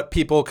what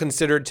people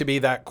considered to be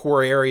that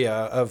core area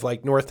of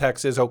like North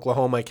Texas,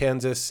 Oklahoma,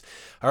 Kansas?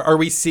 Are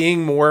we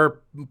seeing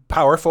more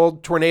powerful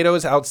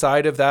tornadoes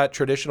outside of that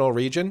traditional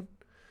region?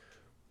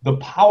 The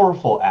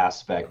powerful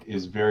aspect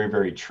is very,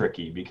 very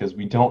tricky because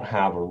we don't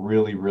have a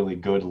really, really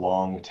good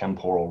long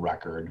temporal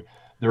record.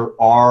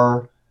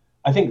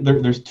 I think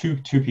there's two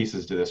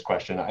pieces to this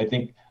question. I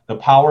think the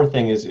power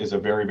thing is a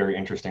very, very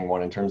interesting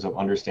one in terms of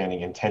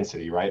understanding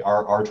intensity, right?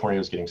 Are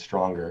tornadoes getting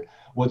stronger?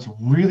 What's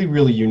really,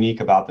 really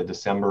unique about the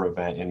December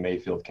event in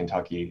Mayfield,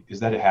 Kentucky, is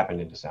that it happened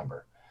in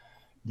December.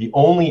 The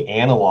only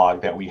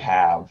analog that we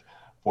have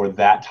for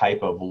that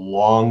type of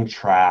long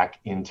track,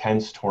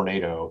 intense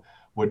tornado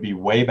would be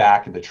way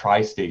back at the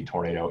Tri-State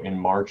tornado in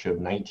March of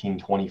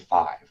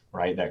 1925,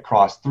 right? That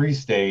crossed 3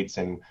 states.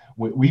 And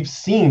we've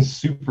seen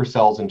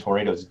supercells and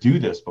tornadoes do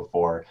this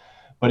before,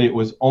 but it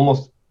was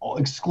almost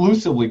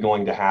exclusively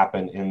going to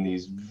happen in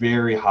these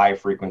very high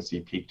frequency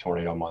peak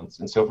tornado months.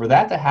 And so for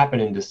that to happen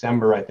in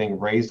December, I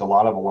think raised a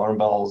lot of alarm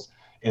bells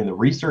in the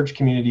research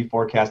community,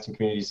 forecasting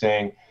community,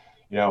 saying,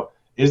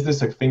 is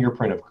this a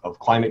fingerprint of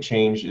climate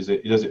change? Does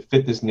it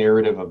fit this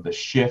narrative of the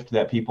shift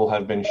that people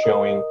have been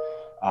showing?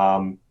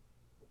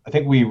 I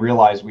think we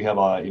realize we have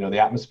the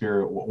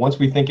atmosphere, once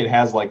we think it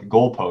has like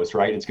goalposts,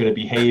 right? It's going to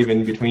behave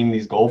in between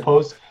these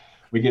goalposts.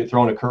 We get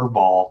thrown a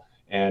curveball.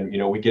 And,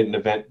 we get an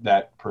event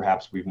that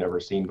perhaps we've never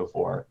seen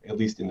before, at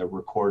least in the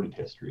recorded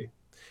history.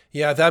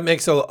 Yeah, that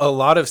makes a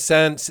lot of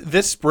sense.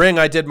 This spring,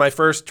 I did my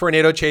first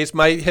tornado chase.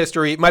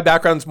 My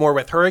background's more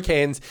with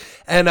hurricanes.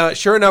 And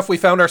sure enough, we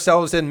found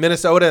ourselves in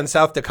Minnesota and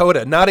South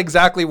Dakota, not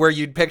exactly where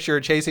you'd picture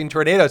chasing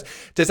tornadoes.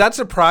 Does that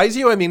surprise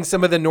you? I mean,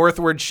 some of the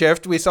northward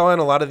shift we saw in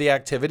a lot of the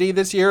activity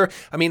this year,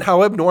 I mean,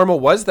 how abnormal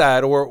was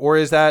that? Or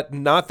is that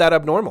not that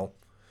abnormal?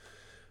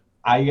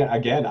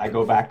 I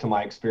go back to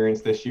my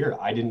experience this year.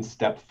 I didn't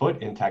step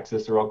foot in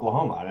Texas or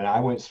Oklahoma, and I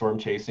went storm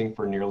chasing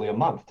for nearly a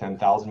month,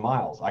 10,000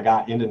 miles. I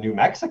got into New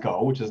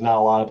Mexico, which is not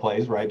a lot of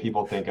places, right?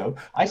 People think of.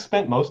 I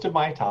spent most of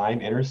my time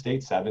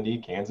Interstate 70,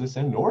 Kansas,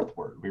 and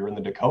northward. We were in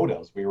the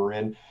Dakotas. We were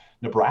in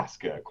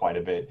Nebraska quite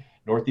a bit,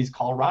 Northeast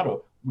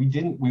Colorado.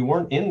 We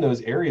weren't in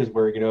those areas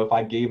where, if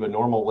I gave a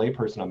normal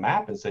layperson a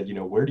map and said,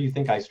 where do you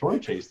think I storm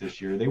chased this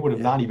year? They would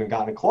have not even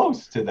gotten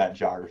close to that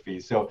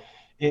geography. So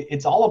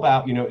it's all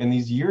about, in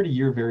these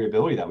year-to-year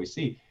variability that we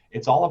see,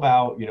 it's all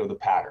about, the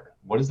pattern.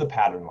 What is the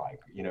pattern like?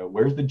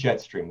 Where's the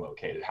jet stream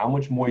located? How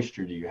much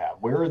moisture do you have?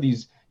 Where are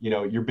these,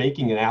 you're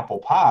baking an apple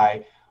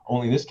pie,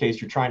 only in this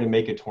case, you're trying to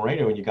make a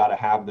tornado and you got to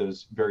have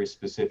those very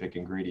specific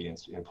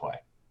ingredients in play.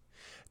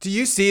 Do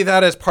you see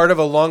that as part of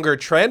a longer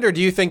trend, or do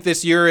you think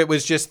this year it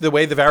was just the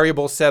way the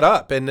variables set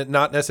up and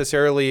not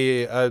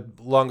necessarily a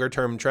longer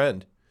term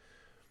trend?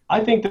 I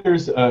think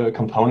there's a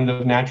component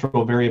of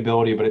natural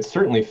variability, but it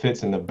certainly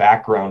fits in the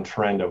background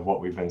trend of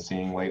what we've been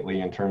seeing lately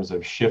in terms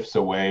of shifts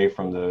away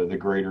from the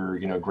greater,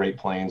 Great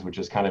Plains, which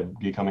is kind of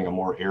becoming a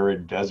more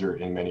arid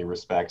desert in many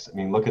respects. I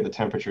mean, look at the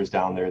temperatures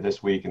down there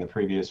this week and the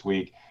previous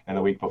week and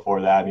the week before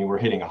that. I mean, we're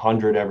hitting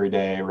 100 every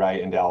day, right,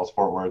 in Dallas,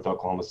 Fort Worth,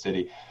 Oklahoma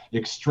City,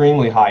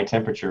 extremely high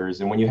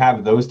temperatures. And when you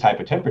have those type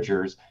of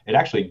temperatures, it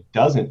actually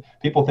doesn't.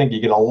 People think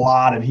you get a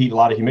lot of heat, a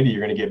lot of humidity,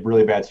 you're going to get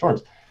really bad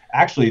storms.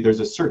 Actually, there's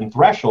a certain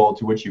threshold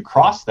to which you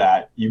cross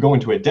that, you go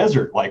into a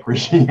desert-like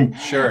regime.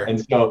 Sure.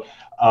 And so,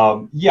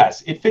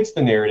 yes, it fits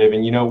the narrative.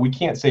 And, we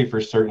can't say for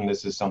certain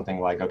this is something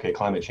like, okay,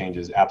 climate change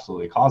is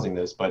absolutely causing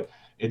this, but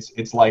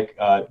it's like,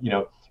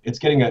 it's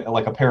getting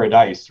like a pair of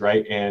dice,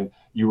 right? And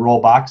you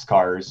roll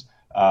boxcars.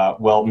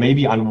 Well,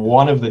 maybe on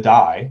one of the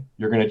die,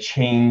 you're going to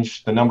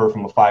change the number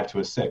from a 5 to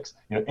a 6.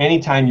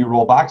 Anytime you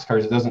roll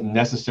boxcars, it doesn't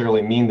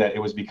necessarily mean that it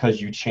was because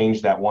you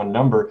changed that one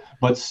number,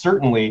 but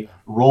certainly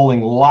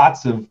rolling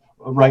lots of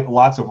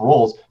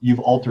rolls, you've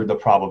altered the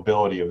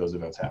probability of those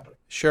events happening.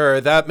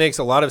 Sure, that makes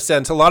a lot of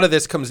sense. A lot of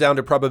this comes down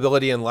to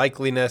probability and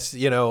likeliness,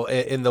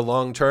 in the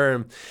long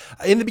term.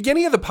 In the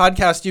beginning of the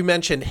podcast, you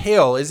mentioned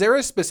hail. Is there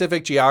a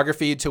specific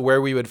geography to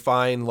where we would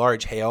find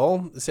large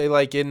hail, say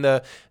like in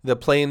the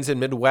plains and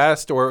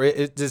Midwest, or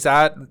does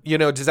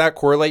that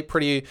correlate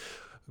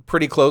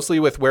pretty closely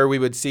with where we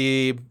would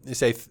see,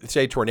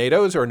 say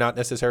tornadoes, or not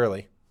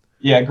necessarily?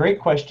 Yeah, great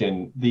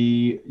question.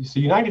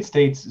 United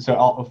States,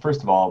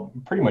 first of all,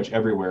 pretty much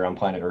everywhere on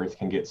planet Earth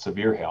can get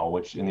severe hail,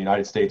 which in the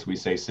United States, we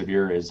say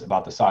severe is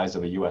about the size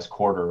of a U.S.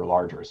 quarter or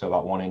larger, so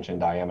about 1 inch in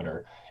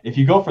diameter. If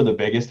you go for the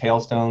biggest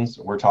hailstones,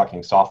 we're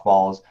talking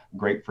softballs,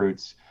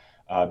 grapefruits,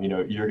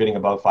 you're getting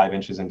above 5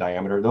 inches in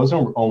diameter. Those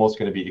are almost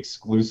going to be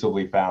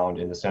exclusively found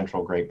in the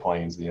central Great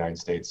Plains of the United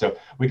States. So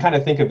we kind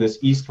of think of this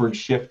eastward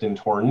shift in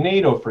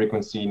tornado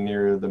frequency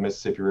near the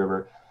Mississippi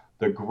River.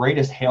 The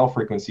greatest hail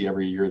frequency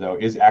every year, though,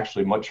 is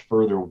actually much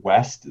further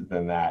west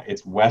than that.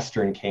 It's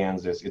western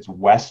Kansas, it's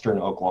western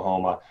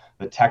Oklahoma,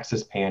 the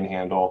Texas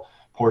Panhandle,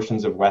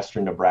 portions of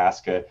western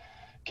Nebraska.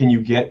 Can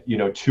you get,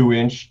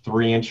 2-inch,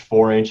 3-inch,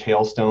 4-inch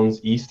hailstones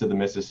east of the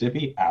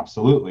Mississippi?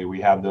 Absolutely. We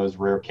have those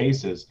rare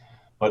cases.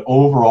 But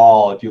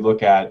overall, if you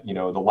look at, the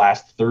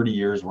last 30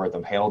 years worth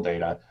of hail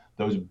data,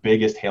 those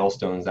biggest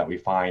hailstones that we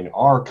find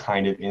are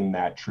kind of in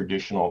that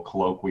traditional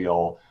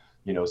colloquial,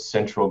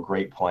 central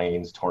Great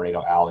Plains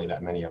tornado alley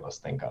that many of us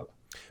think of.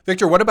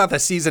 Victor, what about the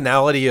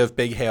seasonality of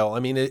big hail? I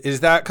mean, is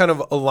that kind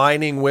of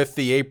aligning with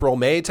the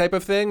April-May type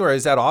of thing, or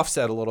is that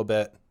offset a little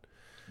bit?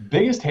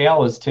 Biggest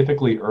hail is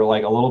typically, or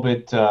like a little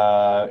bit,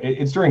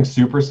 it's during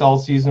supercell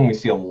season. We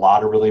see a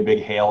lot of really big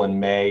hail in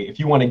May. If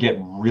you want to get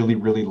really,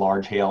 really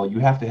large hail, you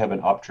have to have an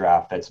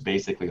updraft that's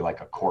basically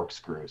like a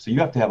corkscrew. So you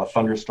have to have a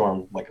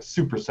thunderstorm like a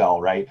supercell,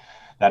 right?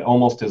 That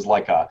almost is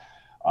like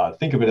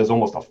think of it as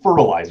almost a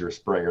fertilizer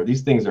sprayer.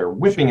 These things are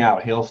whipping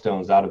out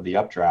hailstones out of the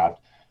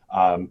updraft.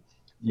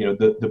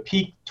 The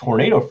peak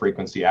tornado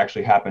frequency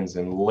actually happens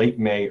in late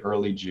May,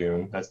 early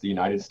June. That's the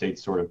United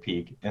States sort of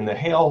peak. And the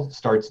hail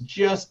starts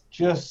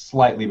just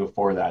slightly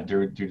before that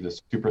due to the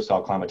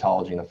supercell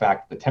climatology and the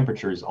fact that the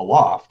temperatures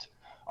aloft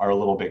are a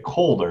little bit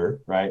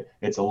colder, right?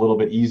 It's a little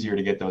bit easier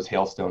to get those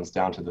hailstones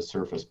down to the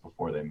surface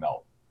before they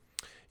melt.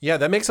 Yeah,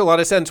 that makes a lot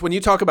of sense. When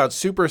you talk about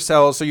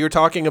supercells, so you're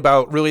talking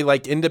about really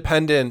like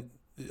independent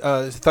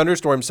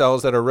thunderstorm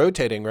cells that are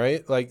rotating,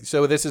 right? Like,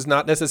 so this is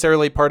not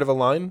necessarily part of a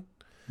line?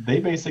 They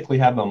basically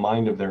have a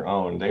mind of their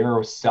own. They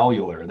are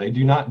cellular. They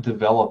do not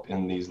develop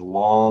in these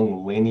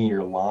long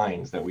linear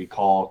lines that we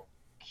call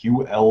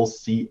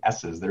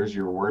QLCSs. There's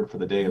your word for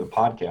the day of the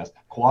podcast.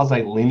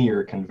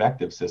 Quasi-linear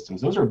convective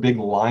systems. Those are big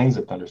lines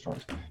of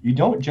thunderstorms. You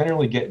don't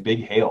generally get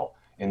big hail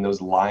in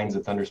those lines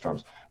of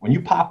thunderstorms. When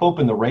you pop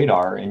open the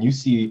radar and you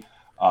see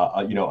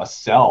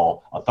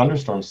a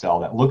thunderstorm cell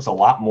that looks a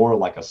lot more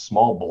like a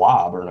small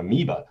blob or an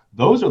amoeba,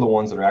 those are the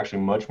ones that are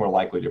actually much more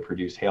likely to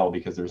produce hail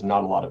because there's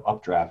not a lot of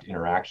updraft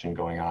interaction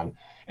going on.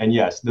 And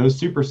yes, those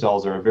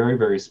supercells are a very,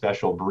 very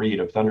special breed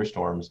of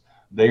thunderstorms.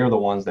 They are the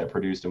ones that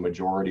produce a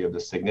majority of the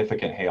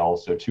significant hail,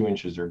 so 2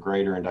 inches or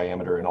greater in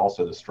diameter, and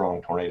also the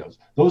strong tornadoes.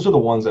 Those are the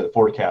ones that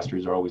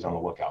forecasters are always on the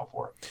lookout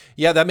for.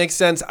 Yeah, that makes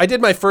sense. I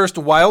did my first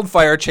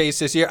wildfire chase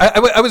this year.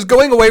 I was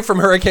going away from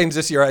hurricanes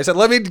this year. I said,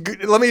 let me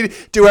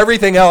do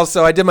everything else.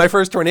 So I did my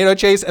first tornado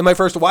chase and my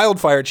first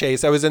wildfire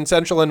chase. I was in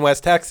Central and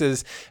West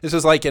Texas. This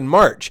was like in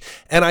March.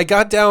 And I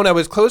got down, I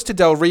was close to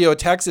Del Rio,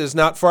 Texas,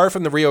 not far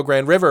from the Rio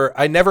Grande River.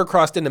 I never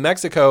crossed into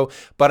Mexico,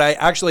 but I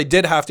actually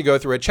did have to go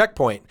through a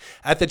checkpoint.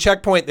 At the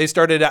checkpoint, they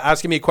started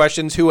asking me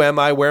questions. Who am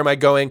I? Where am I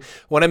going?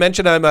 When I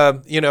mentioned I'm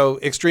a,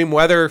 extreme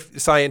weather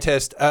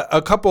scientist,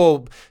 a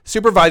couple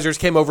supervisors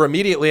came over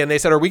immediately and they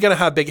said, are we going to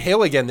have big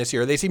hail again this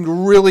year? They seemed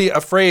really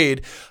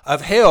afraid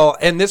of hail.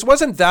 And this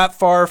wasn't that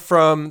far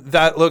from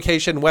that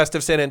location west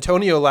of San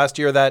Antonio last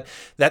year that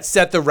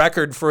set the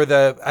record for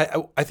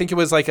I think it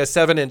was like a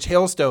 7-inch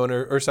hailstone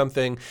or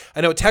something. I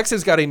know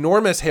Texas got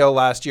enormous hail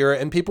last year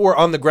and people were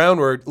on the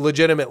ground, were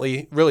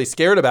legitimately really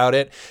scared about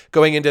it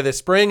going into the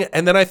spring.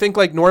 And then I think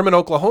like Norman,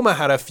 Oklahoma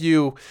had a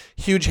few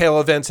huge hail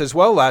events as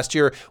well last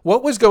year.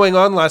 What was going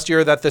on last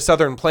year that the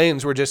Southern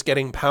Plains were just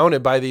getting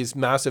pounded by these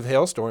massive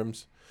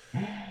hailstorms?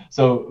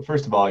 So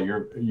first of all,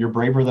 you're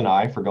braver than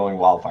I for going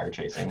wildfire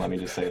chasing. Let me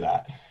just say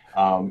that.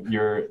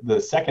 The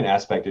second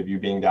aspect of you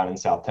being down in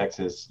South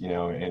Texas,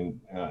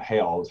 in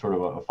hail, sort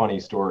of a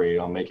funny story.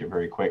 I'll make it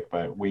very quick,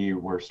 but we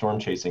were storm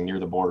chasing near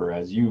the border,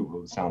 as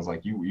sounds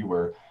like you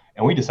were.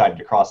 And we decided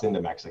to cross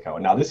into Mexico.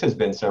 Now, this has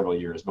been several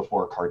years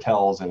before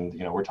cartels, and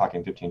we're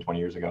talking 15, 20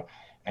 years ago.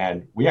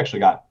 And we actually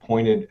got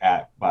pointed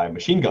at by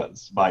machine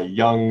guns by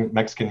young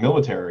Mexican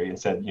military and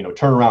said,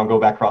 turn around, go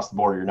back across the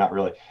border. You're not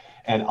really.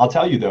 And I'll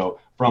tell you, though,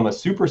 from a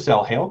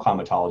supercell hail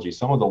climatology,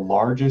 some of the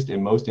largest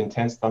and most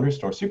intense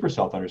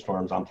supercell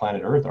thunderstorms on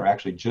planet Earth are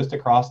actually just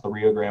across the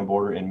Rio Grande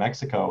border in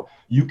Mexico.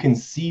 You can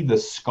see the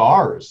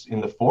scars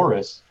in the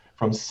forests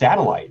from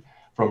satellite,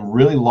 from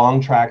really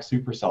long track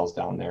supercells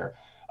down there.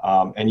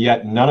 And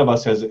yet none of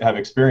us have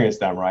experienced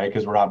them, right?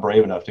 Because we're not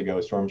brave enough to go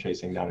storm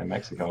chasing down in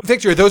Mexico.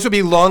 Victor, those would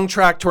be long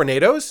track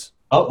tornadoes?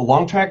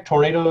 Long track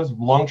tornadoes,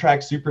 long track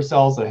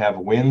supercells that have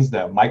winds,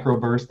 that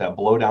microburst, that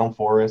blow down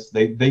forests.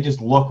 They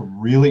just look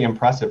really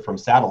impressive from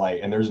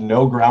satellite, and there's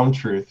no ground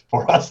truth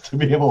for us to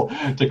be able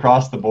to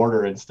cross the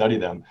border and study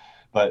them.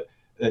 But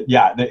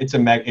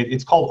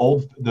it's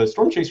called the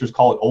storm chasers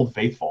call it Old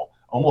Faithful.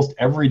 Almost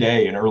every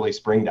day in early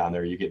spring down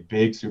there, you get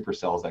big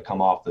supercells that come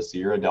off the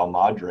Sierra del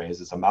Madres.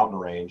 It's a mountain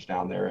range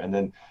down there. And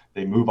then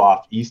they move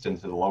off east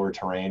into the lower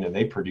terrain and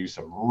they produce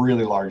some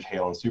really large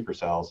hail and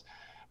supercells.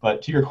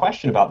 But to your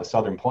question about the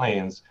Southern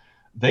Plains,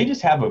 they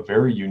just have a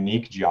very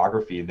unique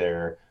geography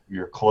there.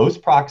 Your close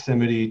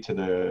proximity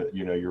to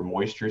your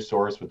moisture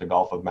source with the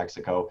Gulf of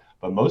Mexico.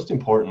 But most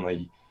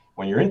importantly,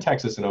 when you're in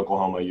Texas and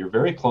Oklahoma, you're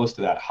very close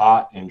to that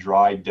hot and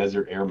dry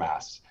desert air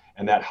mass.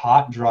 And that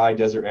hot, dry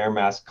desert air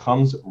mass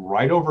comes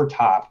right over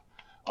top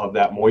of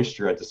that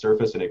moisture at the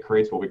surface, and it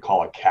creates what we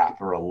call a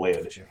cap or a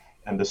lid.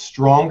 And the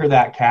stronger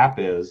that cap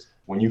is,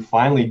 when you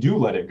finally do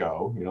let it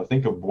go,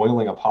 think of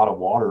boiling a pot of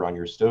water on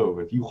your stove.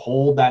 If you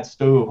hold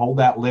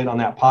that lid on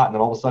that pot, and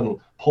then all of a sudden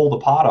pull the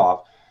pot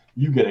off,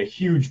 you get a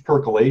huge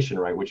percolation,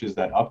 right, which is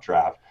that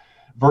updraft.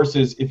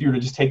 Versus if you were to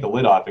just take the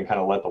lid off and kind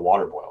of let the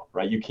water boil,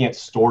 right? You can't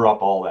store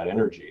up all that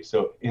energy.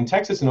 So in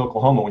Texas and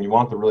Oklahoma, when you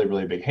want the really,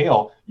 really big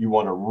hail, you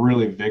want a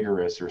really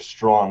vigorous or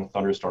strong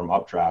thunderstorm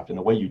updraft. And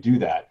the way you do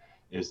that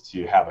is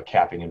to have a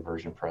capping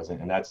inversion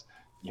present. And that's,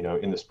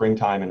 in the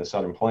springtime in the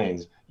Southern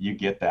Plains, you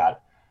get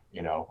that,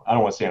 I don't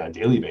want to say on a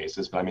daily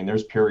basis, but I mean,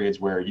 there's periods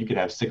where you could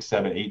have 6,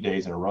 7, 8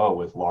 days in a row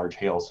with large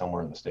hail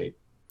somewhere in the state.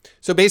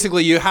 So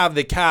basically you have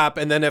the cap,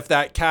 and then if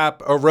that cap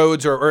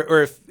erodes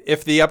or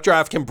if the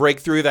updraft can break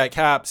through that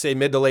cap, say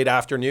mid to late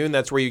afternoon,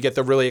 that's where you get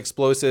the really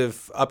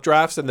explosive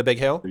updrafts and the big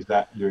hail?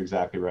 You're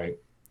exactly right.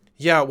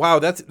 Yeah, wow,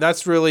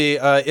 that's really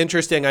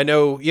interesting. I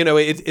know,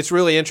 it's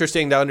really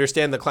interesting to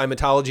understand the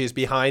climatologies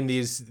behind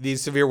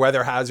these severe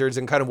weather hazards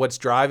and kind of what's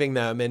driving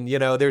them. And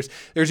there's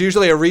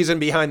usually a reason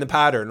behind the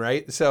pattern,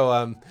 right?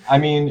 So, I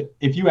mean,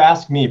 if you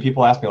ask me,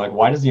 people ask me like,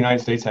 why does the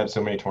United States have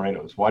so many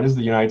tornadoes? Why does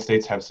the United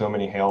States have so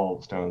many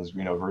hailstones,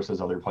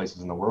 versus other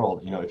places in the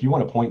world? If you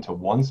want to point to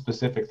one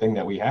specific thing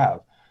that we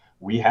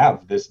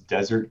have this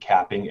desert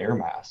capping air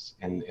mass,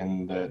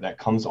 and that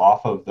comes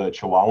off of the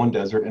Chihuahuan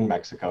Desert in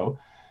Mexico.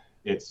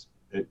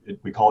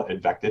 We call it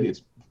advected.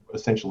 It's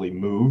essentially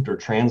moved or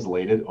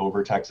translated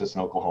over Texas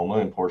and Oklahoma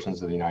and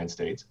portions of the United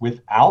States.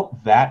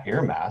 Without that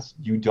air mass,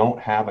 you don't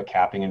have a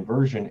capping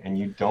inversion, and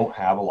you don't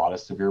have a lot of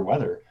severe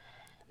weather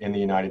in the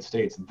United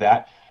States.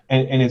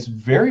 And it's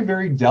very,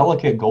 very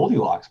delicate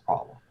Goldilocks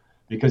problem,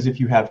 because if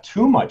you have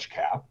too much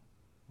cap,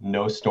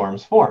 no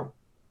storms form,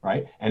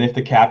 right? And if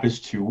the cap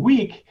is too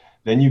weak,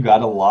 then you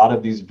got a lot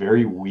of these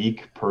very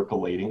weak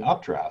percolating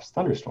updrafts,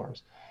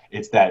 thunderstorms.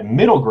 It's that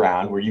middle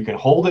ground where you can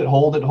hold it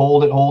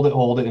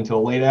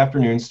until late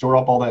afternoon, store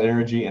up all that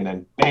energy, and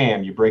then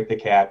bam, you break the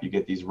cap. You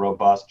get these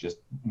robust, just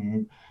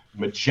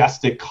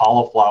majestic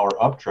cauliflower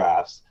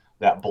updrafts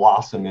that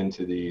blossom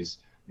into these,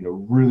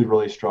 really,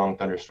 really strong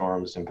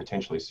thunderstorms and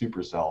potentially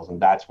supercells. And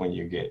that's when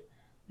you get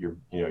your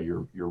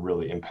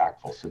really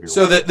impactful severe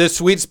So weather. the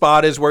sweet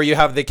spot is where you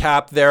have the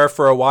cap there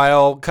for a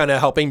while, kind of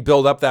helping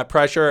build up that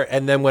pressure,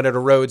 and then when it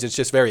erodes, it's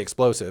just very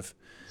explosive.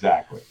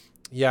 Exactly.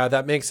 Yeah,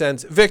 that makes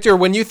sense. Victor,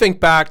 when you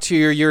think back to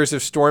your years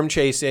of storm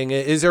chasing,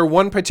 is there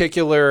one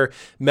particular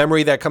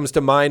memory that comes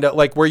to mind,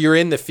 like where you're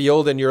in the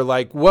field and you're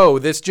like, whoa,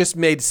 this just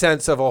made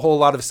sense of a whole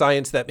lot of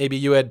science that maybe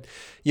you had,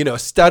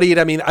 studied?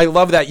 I mean, I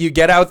love that you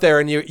get out there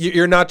and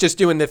you're not just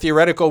doing the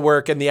theoretical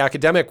work and the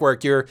academic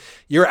work. You're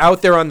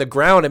out there on the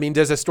ground. I mean,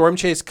 does a storm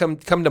chase come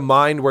to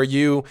mind where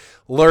you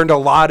learned a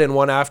lot in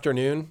one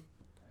afternoon?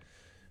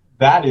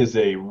 That is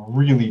a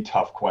really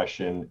tough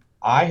question.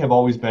 I have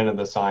always been on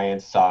the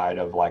science side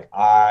of like,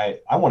 I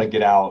want to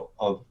get out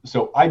of,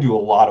 so I do a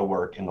lot of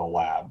work in the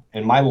lab,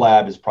 and my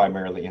lab is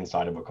primarily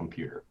inside of a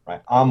computer,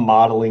 right? I'm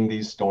modeling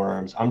these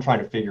storms. I'm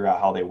trying to figure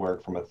out how they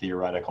work from a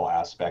theoretical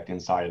aspect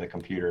inside of the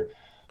computer.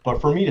 But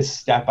for me to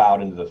step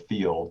out into the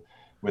field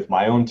with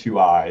my own two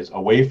eyes,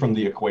 away from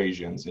the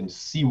equations, and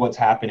see what's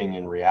happening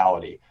in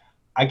reality,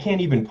 I can't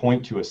even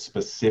point to a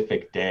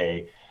specific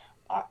day.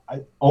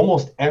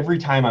 Almost every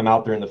time I'm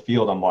out there in the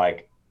field, I'm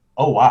like,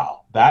 oh,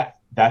 wow,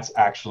 that's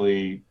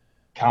actually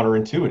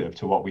counterintuitive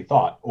to what we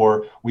thought.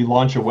 Or we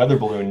launch a weather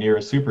balloon near a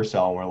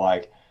supercell and we're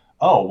like,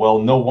 oh, well,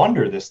 no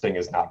wonder this thing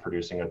is not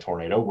producing a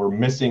tornado. We're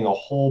missing a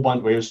whole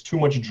bunch. There's too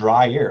much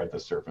dry air at the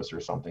surface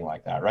or something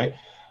like that, right?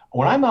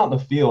 When I'm out in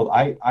the field,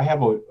 I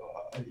have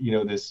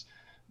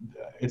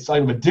it's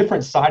like a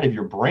different side of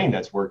your brain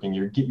that's working.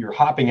 You're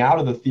hopping out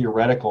of the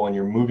theoretical and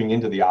you're moving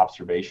into the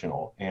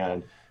observational.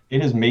 And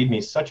it has made me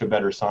such a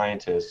better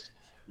scientist,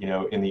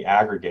 in the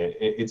aggregate.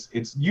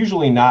 It's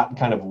usually not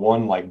kind of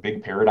one like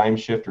big paradigm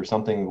shift or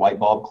something light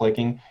bulb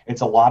clicking.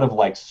 It's a lot of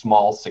like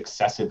small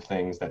successive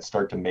things that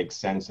start to make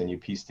sense and you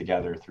piece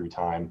together through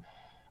time.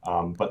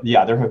 But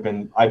yeah,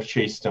 I've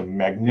chased some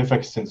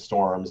magnificent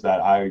storms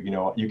that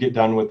you get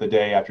done with the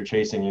day after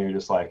chasing, you're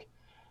just like,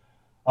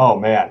 oh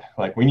man,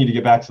 like we need to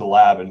get back to the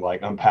lab and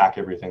like unpack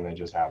everything that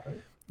just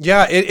happened.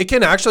 Yeah, it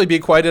can actually be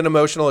quite an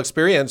emotional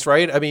experience,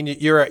 right? I mean,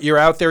 you're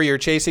out there, you're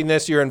chasing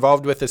this, you're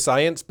involved with the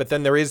science, but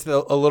then there is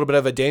a little bit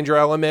of a danger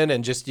element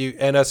and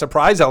and a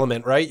surprise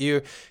element, right?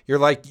 You're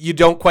like, you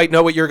don't quite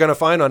know what you're going to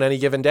find on any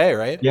given day,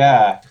 right?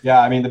 Yeah.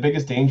 I mean, the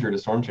biggest danger to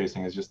storm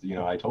chasing is just,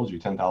 I told you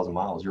 10,000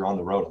 miles, you're on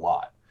the road a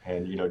lot.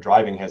 And,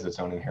 driving has its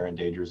own inherent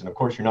dangers. And of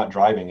course, you're not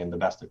driving in the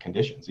best of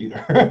conditions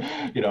either.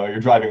 You're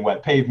driving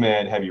wet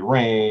pavement, heavy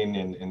rain.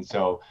 And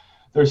so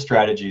there's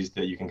strategies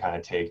that you can kind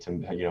of take to,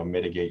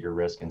 mitigate your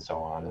risk and so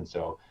on. And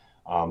so,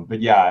 but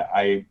yeah,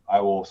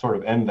 I will sort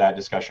of end that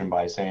discussion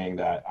by saying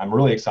that I'm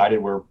really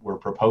excited. We're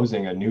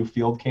proposing a new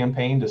field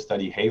campaign to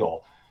study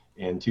hail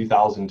in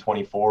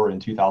 2024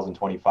 and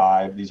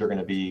 2025. These are going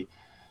to be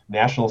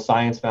National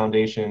Science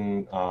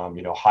Foundation,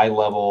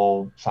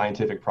 high-level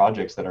scientific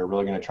projects that are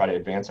really going to try to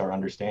advance our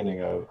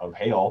understanding of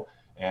hail.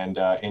 And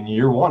in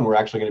year 1, we're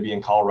actually going to be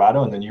in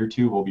Colorado, and then year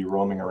 2, we'll be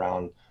roaming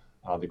around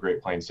the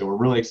Great Plains. So we're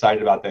really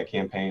excited about that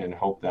campaign and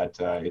hope that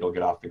it'll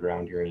get off the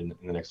ground here in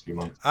the next few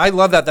months. I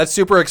love that. That's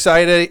super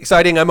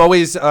exciting. I'm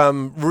always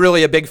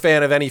really a big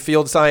fan of any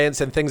field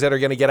science and things that are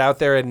going to get out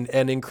there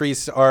and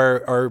increase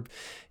our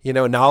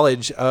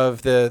knowledge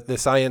of the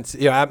science,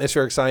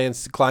 atmospheric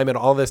science, climate,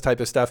 all this type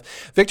of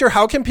stuff. Victor,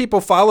 how can people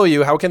follow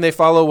you? How can they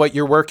follow what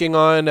you're working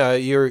on?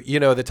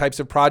 The types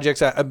of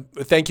projects.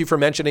 Thank you for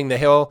mentioning the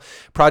Hill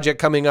project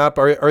coming up.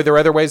 Are there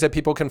other ways that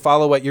people can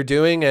follow what you're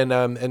doing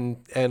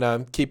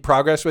and keep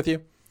progress with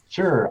you?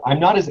 Sure. I'm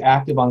not as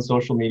active on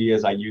social media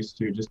as I used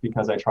to, just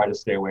because I try to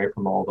stay away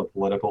from all the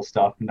political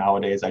stuff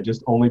nowadays. I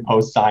just only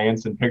post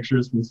science and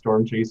pictures from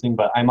storm chasing,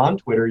 but I'm on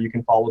Twitter. You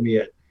can follow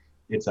me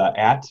It's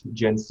at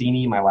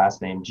Gensini, my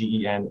last name,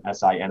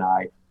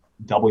 GENSINI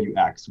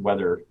WX,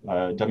 weather.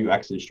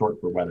 WX is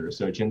short for weather.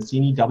 So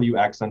Gensini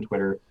WX on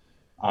Twitter.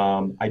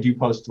 I do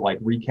post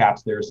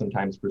recaps there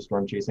sometimes for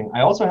storm chasing.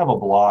 I also have a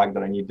blog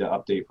that I need to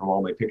update from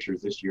all my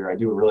pictures this year. I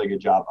do a really good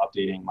job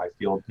updating my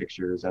field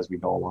pictures as we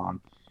go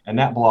along. And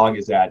that blog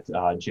is at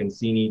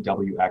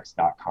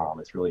GensiniWX.com.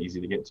 It's really easy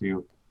to get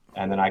to.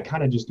 And then I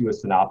kind of just do a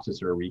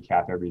synopsis or a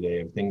recap every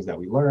day of things that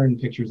we learn,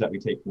 pictures that we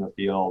take from the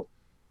field.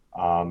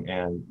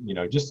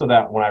 Just so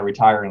that when I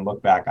retire and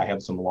look back, I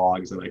have some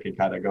logs that I can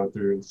kind of go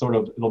through.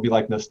 It'll be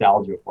like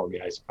nostalgia for me,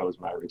 I suppose,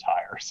 when I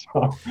retire.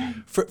 So,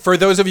 for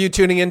those of you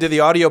tuning into the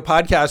audio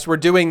podcast, we're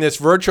doing this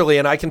virtually,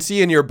 and I can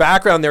see in your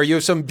background there you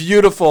have some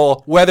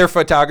beautiful weather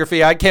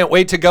photography. I can't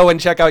wait to go and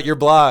check out your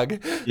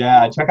blog.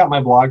 Yeah, check out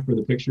my blog for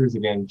the pictures.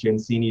 Again,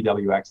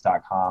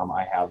 GensiniWX.com.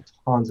 I have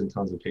tons and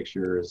tons of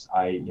pictures.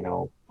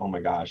 Oh my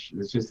gosh,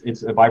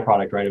 it's a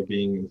byproduct, right, of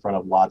being in front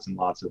of lots and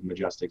lots of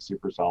majestic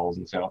supercells,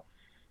 and so.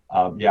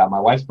 My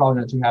wife's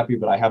probably not too happy,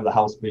 but I have the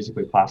house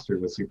basically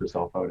plastered with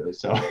supercell photos.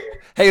 So,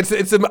 hey,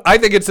 I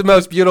think it's the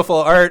most beautiful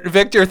art.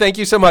 Victor, thank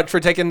you so much for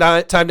taking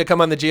time to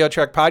come on the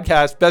GeoTrek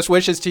podcast. Best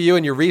wishes to you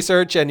and your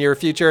research and your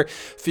future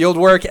field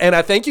work. And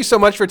thank you so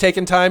much for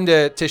taking time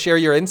to share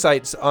your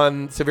insights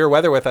on severe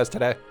weather with us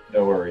today.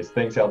 No worries.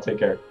 Thanks, Al. Take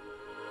care.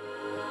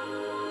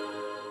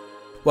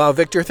 Wow,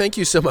 Victor, thank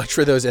you so much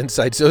for those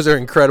insights. Those are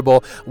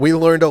incredible. We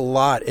learned a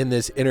lot in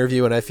this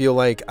interview, and I feel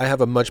like I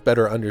have a much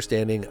better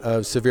understanding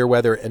of severe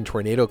weather and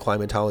tornado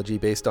climatology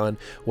based on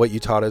what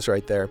you taught us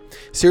right there.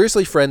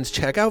 Seriously, friends,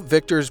 check out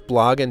Victor's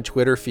blog and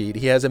Twitter feed.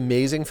 He has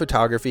amazing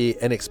photography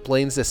and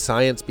explains the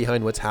science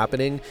behind what's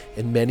happening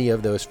in many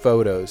of those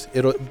photos.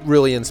 It'll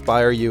really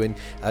inspire you and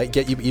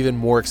get you even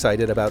more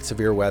excited about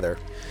severe weather.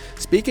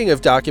 Speaking of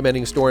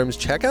documenting storms,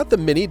 check out the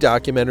mini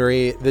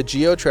documentary the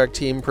GeoTrek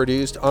team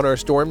produced on our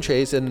storm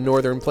chase in the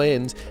Northern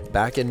Plains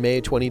back in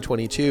May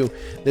 2022.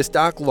 This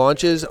doc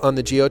launches on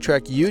the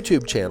GeoTrek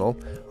YouTube channel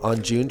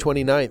on June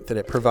 29th, and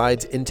it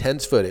provides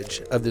intense footage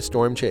of the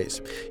storm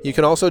chase. You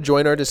can also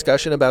join our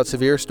discussion about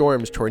severe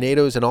storms,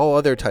 tornadoes, and all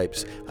other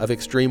types of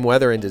extreme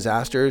weather and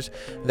disasters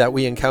that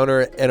we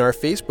encounter in our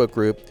Facebook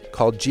group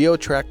called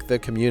GeoTrek the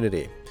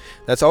Community.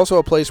 That's also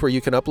a place where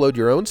you can upload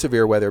your own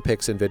severe weather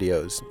pics and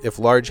videos if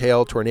large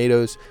hail,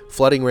 tornadoes,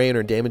 flooding rain,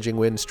 or damaging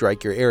winds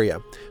strike your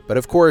area. But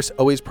of course,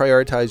 always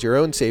prioritize your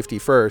own safety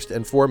first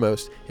and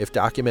foremost if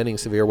documenting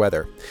severe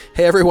weather.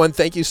 Hey everyone,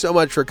 thank you so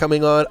much for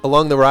coming on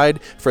along the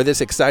ride for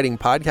this exciting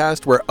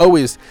podcast. We're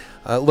always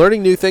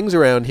learning new things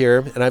around here,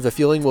 and I have a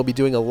feeling we'll be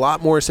doing a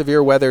lot more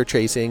severe weather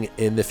chasing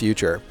in the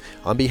future.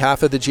 On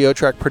behalf of the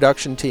GeoTrek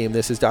production team,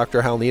 this is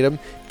Dr. Hal Needham.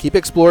 Keep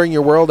exploring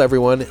your world,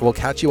 everyone, and we'll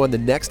catch you on the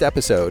next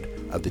episode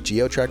of the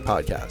GeoTrek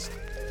podcast.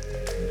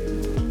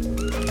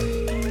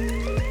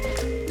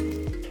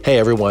 Hey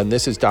everyone,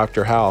 this is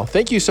Dr. Hal.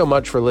 Thank you so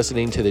much for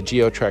listening to the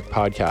GeoTrek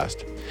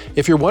podcast.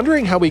 If you're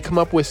wondering how we come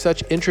up with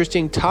such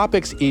interesting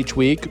topics each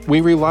week, we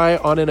rely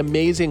on an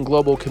amazing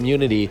global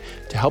community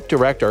to help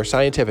direct our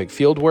scientific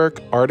fieldwork,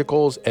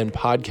 articles, and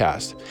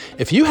podcasts.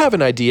 If you have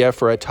an idea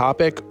for a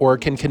topic or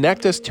can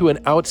connect us to an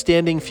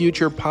outstanding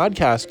future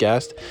podcast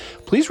guest,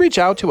 please reach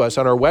out to us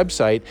on our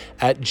website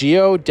at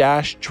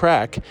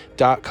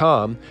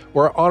geo-trek.com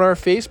or on our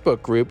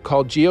Facebook group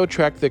called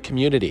GeoTrek the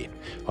Community.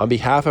 On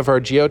behalf of our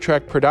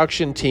GeoTrek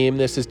production team,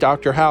 this is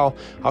Dr. Hal.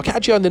 I'll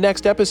catch you on the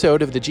next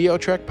episode of the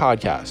GeoTrek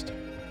podcast.